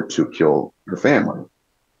conspired to kill her family.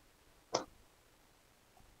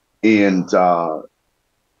 And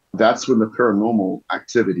that's when the paranormal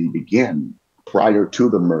activity began, prior to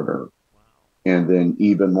the murder, and then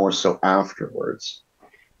even more so afterwards.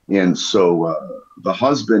 And so the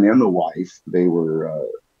husband and the wife, they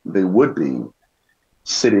would be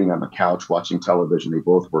sitting on the couch watching television. They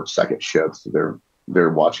both work second shifts. So they're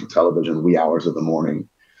watching television the wee hours of the morning.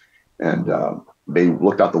 And they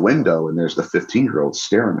looked out the window, and there's the 15-year-old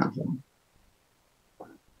staring at them.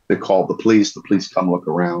 They called the police. The police come look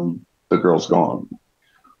around. The girl's gone.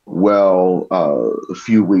 Well, a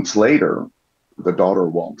few weeks later, the daughter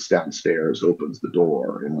walks downstairs, opens the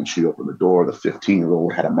door, and when she opened the door, the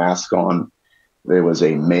 15-year-old had a mask on. There was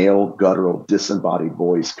a male, guttural, disembodied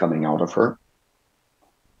voice coming out of her,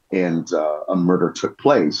 and a murder took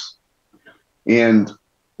place. And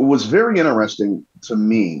what was very interesting to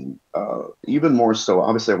me, even more so,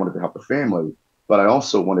 obviously I wanted to help the family, but I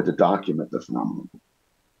also wanted to document the phenomenon,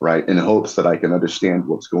 right, in hopes that I can understand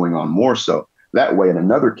what's going on more so. That way, in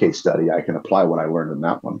another case study, I can apply what I learned in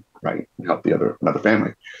that one, right, and help another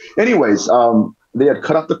family. Anyways, they had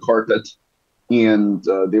cut up the carpet, and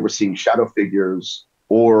they were seeing shadow figures,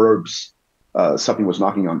 orbs. Something was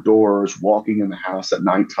knocking on doors, walking in the house at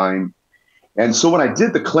nighttime. And so when I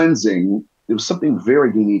did the cleansing, there was something very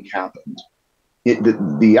unique happened.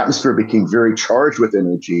 The atmosphere became very charged with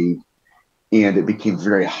energy, and it became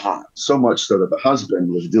very hot, so much so that the husband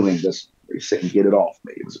was doing this, saying, "Get it off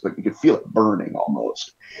me." It was like you could feel it burning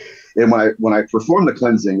almost. And when I performed the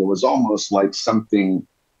cleansing, it was almost like something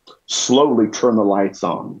slowly turned the lights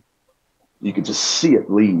on. You could just see it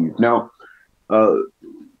leave. Now,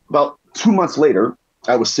 about 2 months later,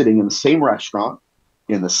 I was sitting in the same restaurant,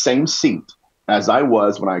 in the same seat as I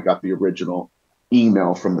was when I got the original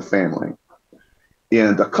email from the family.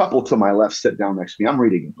 And a couple to my left sat down next to me. I'm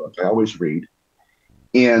reading a book. I always read.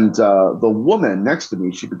 And the woman next to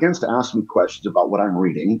me, she begins to ask me questions about what I'm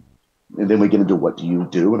reading. And then we get into, what do you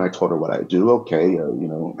do? And I told her what I do. Okay,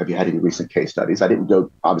 have you had any recent case studies? I didn't go,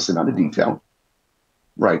 obviously, not into detail.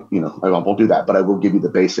 Right, I won't do that, but I will give you the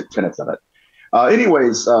basic tenets of it.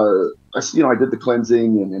 Anyways, I did the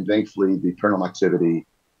cleansing, and thankfully the paranormal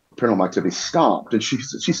activity stopped. And she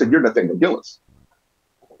said, "You're Nathaniel Gillis."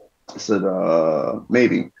 I said,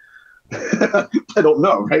 "Maybe." I don't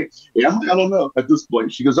know, right? Yeah, I don't know at this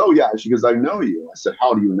point. She goes, "Oh yeah." She goes, "I know you." I said,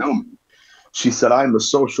 "How do you know me?" She said, "I'm the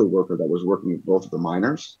social worker that was working with both of the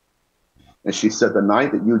minors." And she said, "The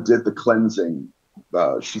night that you did the cleansing,"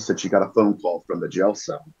 she said she got a phone call from the jail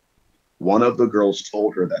cell. One of the girls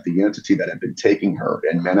told her that the entity that had been taking her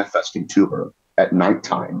and manifesting to her at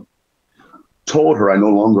nighttime told her, "I no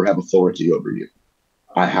longer have authority over you.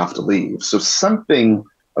 I have to leave." So something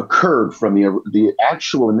occurred from the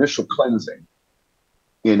actual initial cleansing,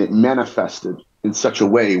 and it manifested in such a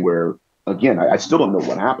way where, again, I still don't know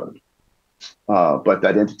what happened. But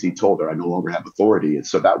that entity told her, "I no longer have authority." And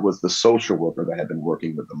so that was the social worker that had been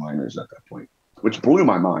working with the minors at that point, which blew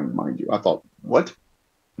my mind, mind you. I thought, what?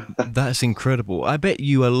 That's incredible. I bet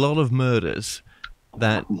you a lot of murders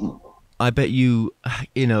that I bet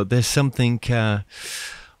there's something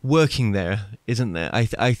working there, isn't there?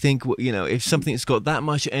 I think, if something's got that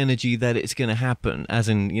much energy that it's going to happen, as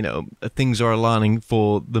in, things are aligning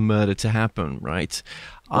for the murder to happen, right?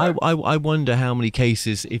 Right. I wonder how many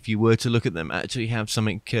cases, if you were to look at them, actually have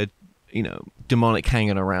something demonic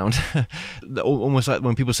hanging around. Almost like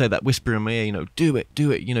when people say that, whisper in my ear, do it,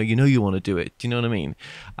 you want to do it. Do you know what I mean?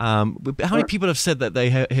 But how many people have said that they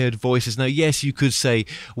heard voices? Now, yes, you could say,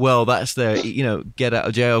 well, that's their, get out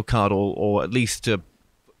of jail card, or at least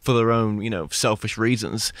for their own, selfish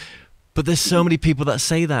reasons. But there's so many people that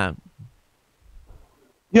say that.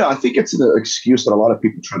 Yeah, I think it's an excuse that a lot of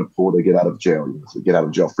people try to pull to get out of jail, to get out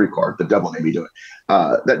of jail free card. The devil made me do it.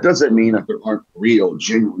 That doesn't mean that there aren't real,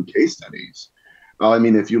 genuine case studies. I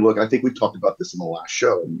mean, if you look, I think we talked about this in the last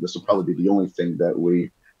show, and this will probably be the only thing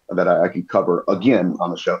that I can cover again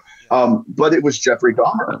on the show. But it was Jeffrey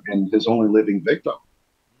Dahmer and his only living victim.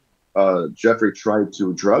 Jeffrey tried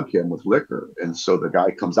to drug him with liquor, and so the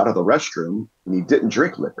guy comes out of the restroom, and he didn't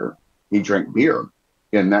drink liquor; he drank beer,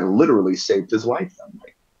 and that literally saved his life that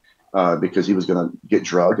night. Because he was going to get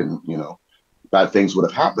drugged, and bad things would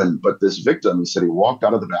have happened. But this victim, he said, he walked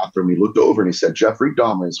out of the bathroom, he looked over, and he said, "Jeffrey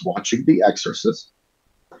Dahmer is watching The Exorcist.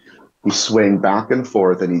 He's swaying back and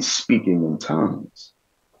forth, and he's speaking in tongues."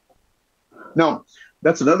 Now,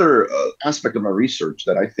 that's another aspect of my research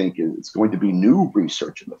that I think is going to be new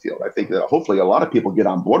research in the field. I think that hopefully a lot of people get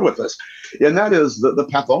on board with this, and that is the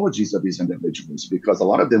pathologies of these individuals, because a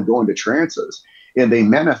lot of them go into trances and they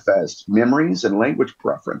manifest memories and language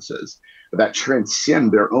preferences that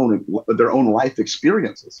transcend their own life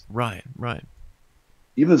experiences. Right.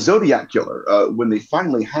 Even the Zodiac killer, when they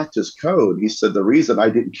finally hacked his code, he said, "The reason I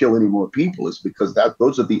didn't kill any more people is because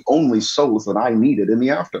those are the only souls that I needed in the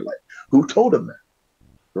afterlife." Who told him that?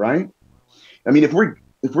 Right? I mean, if we're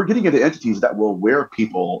getting into entities that will wear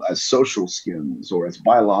people as social skins or as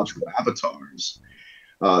biological avatars,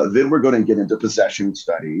 then we're going to get into possession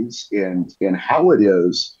studies and how it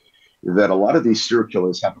is that a lot of these serial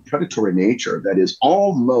killers have a predatory nature that is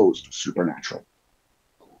almost supernatural.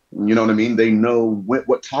 You know what I mean? They know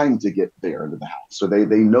what time to get there into the house. So they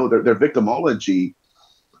know their victimology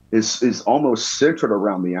is almost centered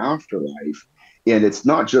around the afterlife. And it's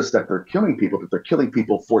not just that they're killing people, but they're killing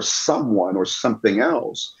people for someone or something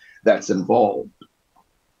else that's involved.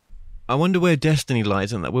 I wonder where destiny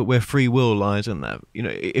lies in that, where free will lies in that. You know,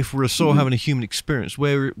 if we're sort of having a human experience,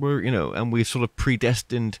 where we're, you know, and we're sort of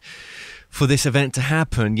predestined for this event to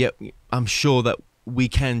happen, yet I'm sure that we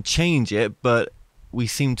can change it, but we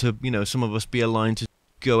seem to, you know, some of us be aligned to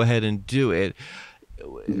go ahead and do it.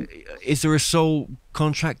 Is there a soul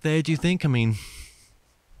contract there, do you think? I mean,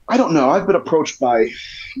 I don't know. I've been approached by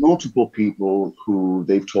multiple people who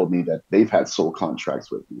they've told me that they've had soul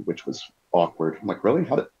contracts with me, which was awkward. I'm like, really?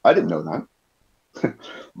 I didn't know that.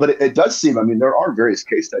 But it does seem, I mean, there are various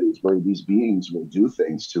case studies where these beings will do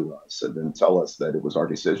things to us and then tell us that it was our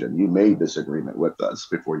decision. You made this agreement with us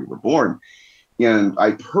before you were born. And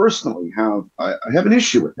I personally I have an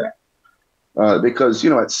issue with that. Because, you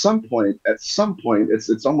know, at some point,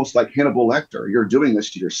 it's almost like Hannibal Lecter. You're doing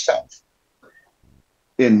this to yourself.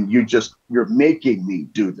 And you're making me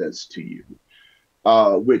do this to you,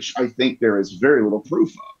 which I think there is very little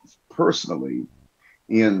proof of personally.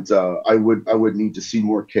 And I would need to see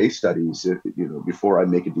more case studies, before I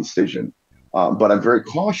make a decision. But I'm very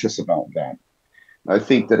cautious about that. I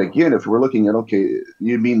think that, again, if we're looking at, okay,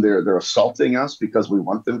 you mean they're assaulting us because we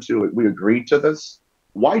want them to, we agreed to this.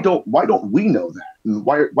 Why don't we know that? And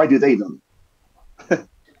why do they know that?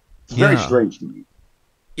 It's very strange to me.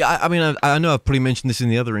 Yeah, I mean, I know I've probably mentioned this in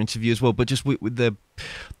the other interview as well, but just with the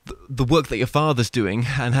work that your father's doing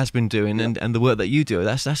and has been doing, and the work that you do,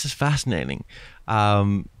 that's just fascinating.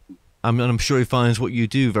 I'm sure he finds what you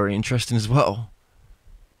do very interesting as well.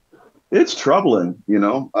 It's troubling,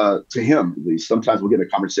 to him at least. Sometimes we'll get into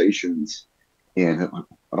conversations, and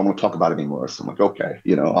I don't want to talk about it anymore. So I'm like, okay,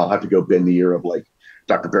 I'll have to go bend the ear of like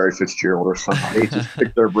Dr. Barry Fitzgerald or somebody, just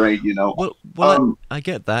pick their brain, Well, I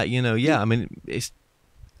get that, yeah. I mean, it's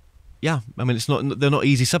not. They're not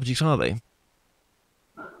easy subjects, are they?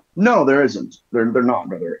 No, there isn't. They're not,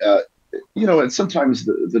 brother. And sometimes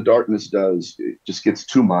the darkness it just gets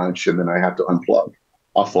too much, and then I have to unplug.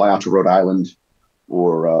 I'll fly out to Rhode Island,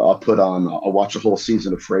 or I'll watch a whole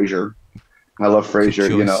season of Frasier. I love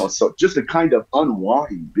Frasier, so just to kind of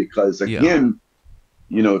unwind, because again,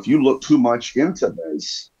 if you look too much into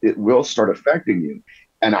this, it will start affecting you.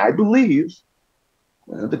 And I believe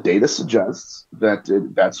the data suggests that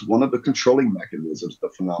that's one of the controlling mechanisms the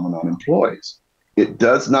phenomenon employs. It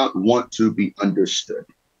does not want to be understood.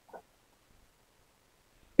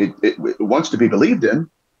 It wants to be believed in,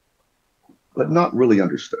 but not really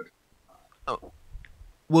understood. Oh.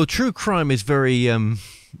 Well, true crime is very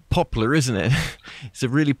popular, isn't it? It's a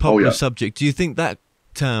really popular subject. Do you think that,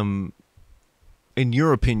 in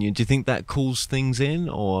your opinion, do you think that calls things in?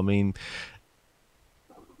 Or, I mean...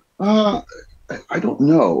 I don't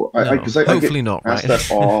know. Hopefully not, right?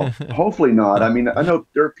 Hopefully not. I mean, I know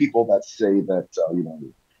there are people that say that,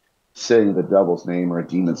 saying the devil's name or a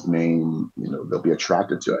demon's name, they'll be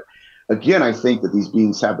attracted to it. Again, I think that these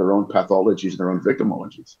beings have their own pathologies and their own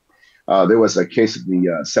victimologies. There was a case in the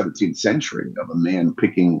 17th century of a man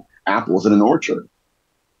picking apples in an orchard.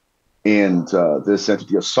 And this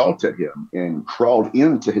entity assaulted him and crawled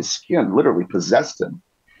into his skin, literally possessed him.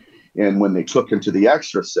 And when they took him to the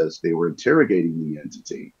exorcist, they were interrogating the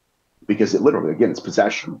entity because it literally, again, it's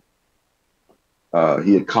possession.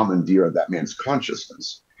 He had commandeered that man's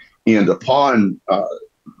consciousness. And upon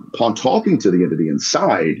talking to the entity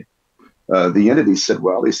inside, the entity said,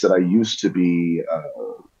 I used to be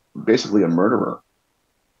basically a murderer.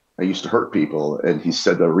 I used to hurt people. And he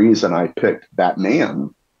said, the reason I picked that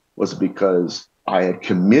man was because I had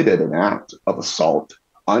committed an act of assault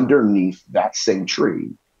underneath that same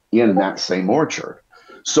tree in that same orchard.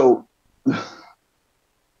 So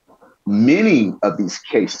many of these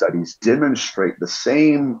case studies demonstrate the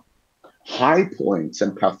same high points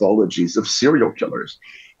and pathologies of serial killers,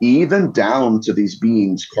 even down to these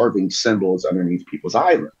beings carving symbols underneath people's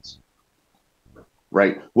eyelids.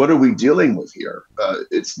 Right? What are we dealing with here?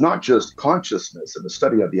 It's not just consciousness and the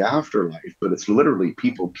study of the afterlife, but it's literally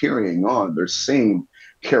people carrying on their same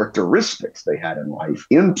characteristics they had in life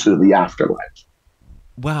into the afterlife.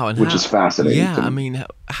 Wow, and which is fascinating. Yeah, I mean,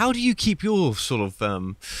 how do you keep your sort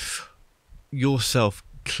of yourself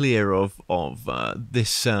clear of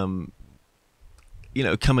this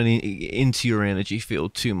coming into your energy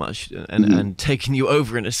field too much and taking you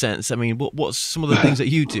over in a sense? I mean, what's some of the things that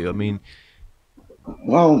you do? I mean,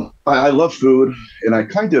 well, I love food, and I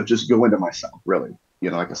kind of just go into myself, really.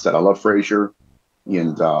 Like I said, I love Frasier.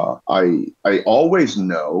 And I always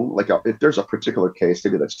know, like if there's a particular case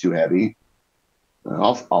study that's too heavy,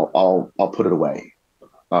 I'll put it away.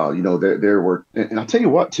 There were, and I'll tell you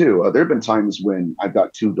what too. There have been times when I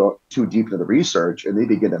got too deep into the research, and they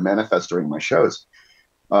begin to manifest during my shows.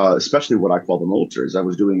 Especially what I call the molters. I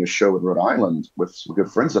was doing a show in Rhode Island with some good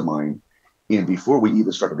friends of mine, and before we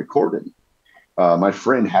even started recording, my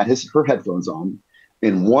friend had her headphones on.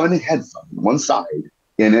 In one headphone, one side,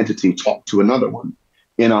 an entity talked to another one,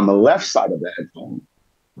 and on the left side of the headphone,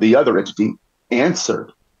 the other entity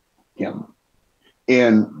answered him.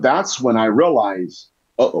 And that's when I realized,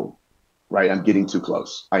 oh, right, I'm getting too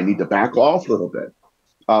close. I need to back off a little bit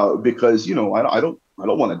because I don't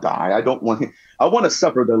want to die. I want to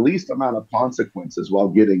suffer the least amount of consequences while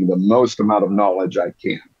getting the most amount of knowledge I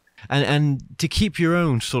can. And to keep your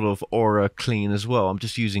own sort of aura clean as well. I'm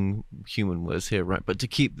just using human words here, right? But to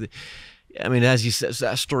keep I mean, as you said,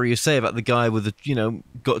 that story you say about the guy with the,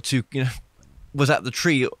 got to, was at the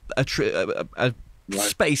tree, a right.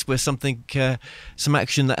 space where something, some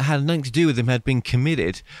action that had nothing to do with him had been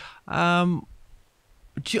committed. I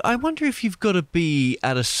wonder if you've got to be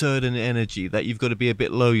at a certain energy, that you've got to be a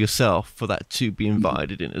bit low yourself for that to be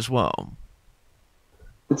invited in as well.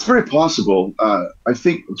 It's very possible. I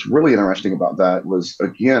think what's really interesting about that was,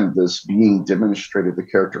 again, this being demonstrated the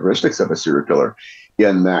characteristics of a serial killer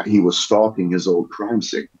in that he was stalking his old crime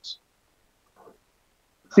scenes.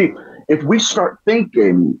 See, if we start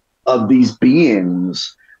thinking of these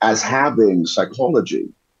beings as having psychology,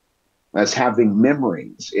 as having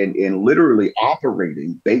memories, and literally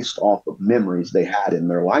operating based off of memories they had in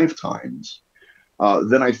their lifetimes,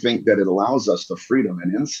 then I think that it allows us the freedom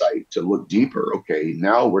and insight to look deeper. Okay,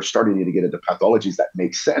 now we're starting to get into pathologies that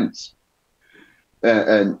make sense.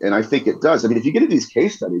 And I think it does. I mean, if you get into these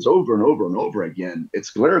case studies over and over and over again,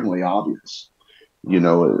 it's glaringly obvious.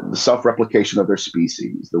 The self-replication of their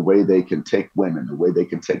species, the way they can take women, the way they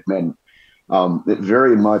can take men, it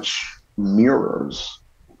very much mirrors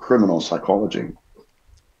criminal psychology.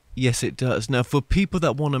 Yes, it does. Now, for people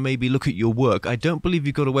that want to maybe look at your work, I don't believe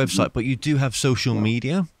you've got a website, but you do have social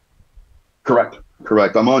media. Correct.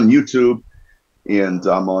 I'm on YouTube and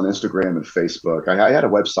I'm on Instagram and Facebook. I had a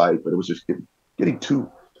website, but it was just getting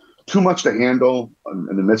too much to handle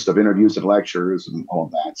in the midst of interviews and lectures and all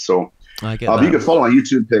of that. So I get that. You can follow my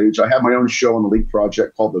YouTube page. I have my own show on the Leak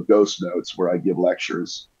Project called The Ghost Notes, where I give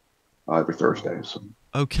lectures every Thursday. So.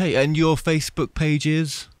 Okay, and your Facebook page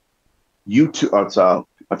is? YouTube. It's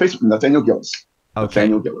my Facebook, Nathaniel Gillis. Okay.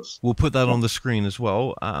 Nathaniel Gillis. We'll put that on the screen as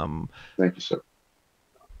well. Thank you, sir.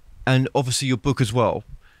 And obviously your book as well.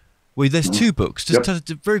 Well, there's two books. Just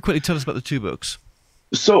very quickly tell us about the two books.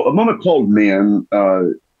 So, A Moment Called Man,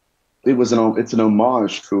 it's an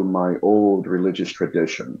homage to my old religious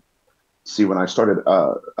tradition. See, when I started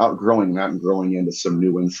outgrowing that and growing into some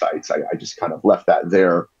new insights, I just kind of left that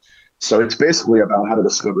there. So it's basically about how to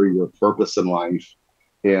discover your purpose in life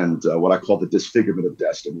and what I call the disfigurement of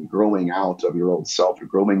destiny, growing out of your old self, you're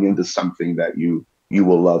growing into something that you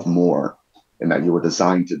will love more and that you were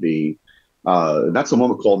designed to be. That's A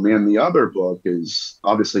Moment Called Man. The other book is,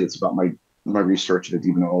 obviously, it's about my research into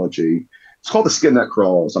demonology. It's called The Skin That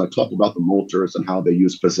Crawls, and I talk about the molters and how they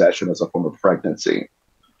use possession as a form of pregnancy.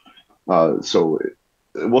 So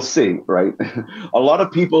we'll see, right? A lot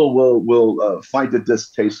of people will find it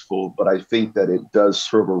distasteful, but I think that it does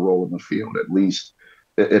serve a role in the field, at least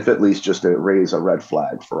just to raise a red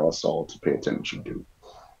flag for us all to pay attention to.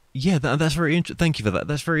 Yeah, that's very interesting. Thank you for that.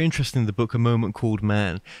 That's very interesting, the book A Moment Called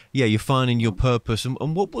Man. Yeah, you're finding your purpose. And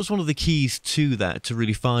what was one of the keys to that, to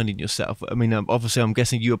really finding yourself? I mean, obviously, I'm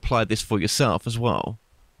guessing you applied this for yourself as well.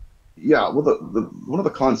 Yeah, well, one of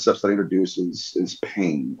the concepts that I introduce is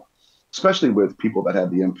pain, especially with people that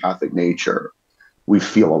have the empathic nature. We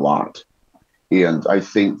feel a lot. And I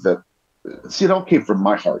think that, see, it all came from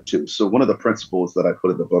my heart, too. So one of the principles that I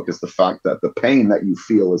put in the book is the fact that the pain that you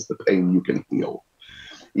feel is the pain you can heal.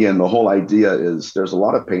 And the whole idea is there's a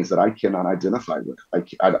lot of pains that I cannot identify with.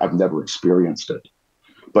 I've never experienced it.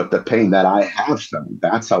 But the pain that I have felt,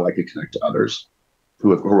 that's how I can connect to others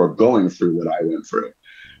who are going through what I went through.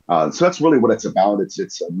 So that's really what it's about.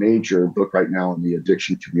 It's a major book right now in the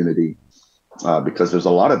addiction community because there's a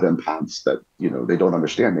lot of empaths that, they don't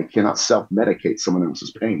understand. They cannot self-medicate someone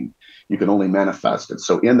else's pain. You can only manifest it.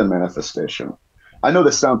 So in the manifestation, I know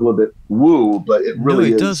this sounds a little bit woo, but it really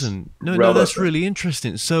is. No, it doesn't. No, that's really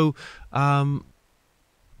interesting. So,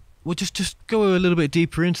 we'll just go a little bit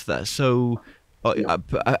deeper into that. So, yeah.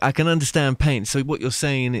 I can understand pain. So what you're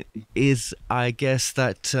saying is, I guess,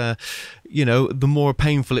 that, the more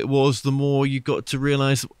painful it was, the more you got to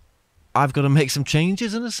realize I've got to make some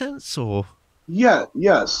changes in a sense, or?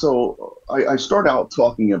 Yeah. So I start out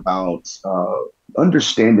talking about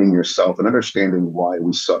understanding yourself and understanding why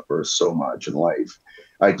we suffer so much in life.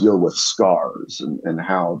 I deal with scars and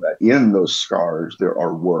how that in those scars there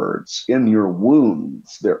are words. In your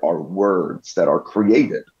wounds, there are words that are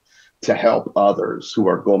created to help others who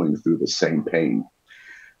are going through the same pain.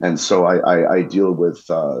 And so I deal with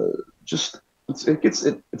just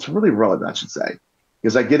it's really relevant, I should say,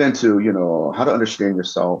 because I get into how to understand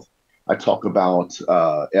yourself. I talk about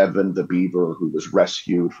Evan the beaver who was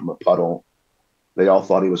rescued from a puddle. They all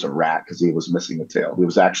thought he was a rat because he was missing a tail. He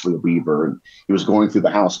was actually a beaver, and he was going through the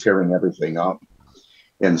house tearing everything up.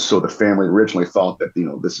 And so the family originally thought that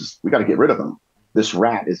we got to get rid of him. This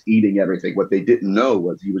rat is eating everything. What they didn't know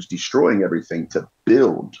was he was destroying everything to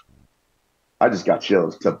build. I just got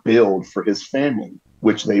chills, to build for his family,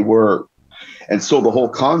 which they were. And so the whole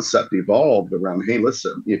concept evolved around, hey,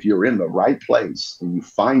 listen, if you're in the right place and you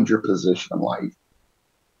find your position in life,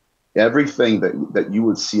 everything that you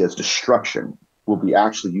would see as destruction will be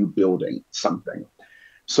actually you building something.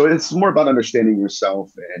 So it's more about understanding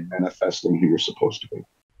yourself and manifesting who you're supposed to be.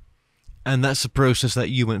 And that's the process that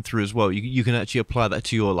you went through as well. You can actually apply that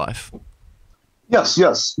to your life. Yes,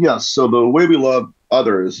 yes, yes. So the way we love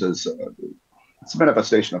others is it's a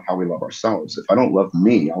manifestation of how we love ourselves. If I don't love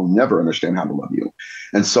me, I'll never understand how to love you.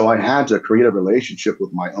 And so I had to create a relationship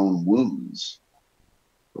with my own wounds,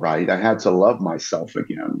 right? I had to love myself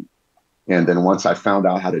again. And then once I found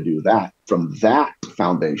out how to do that, from that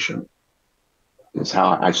foundation is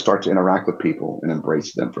how I start to interact with people and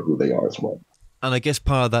embrace them for who they are as well. And I guess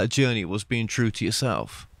part of that journey was being true to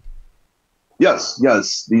yourself. Yes,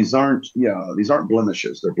 yes. These aren't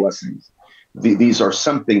blemishes. They're blessings. These are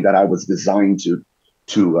something that I was designed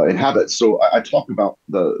to inhabit. So I talk about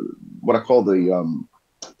what I call the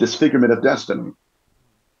disfigurement of destiny,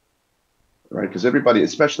 right? Because everybody,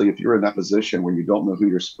 especially if you're in that position where you don't know who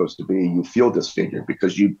you're supposed to be, you feel disfigured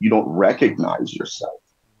because you don't recognize yourself.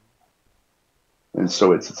 And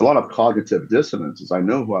so it's a lot of cognitive dissonances. I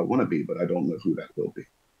know who I want to be, but I don't know who that will be.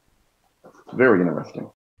 It's very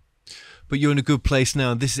interesting. But you're in a good place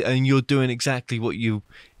now. And you're doing exactly what you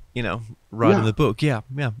write in the book. Yeah,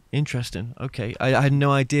 interesting. Okay, I had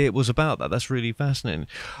no idea it was about that. That's really fascinating.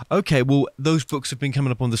 Okay, well, those books have been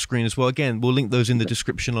coming up on the screen as well. Again, we'll link those in the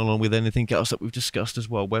description along with anything else that we've discussed as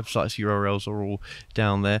well. Websites, URLs are all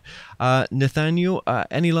down there. Nathaniel,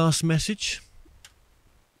 any last message?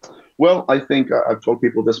 Well, I think I've told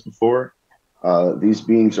people this before. These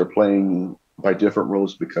beings are playing by different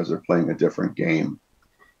rules because they're playing a different game.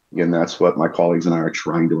 And that's what my colleagues and I are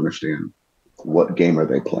trying to understand. What game are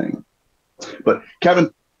they playing? But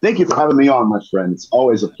Kevin, thank you for having me on, my friend. It's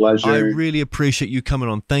always a pleasure. I really appreciate you coming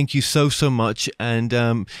on. Thank you so much.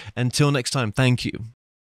 And until next time, thank you.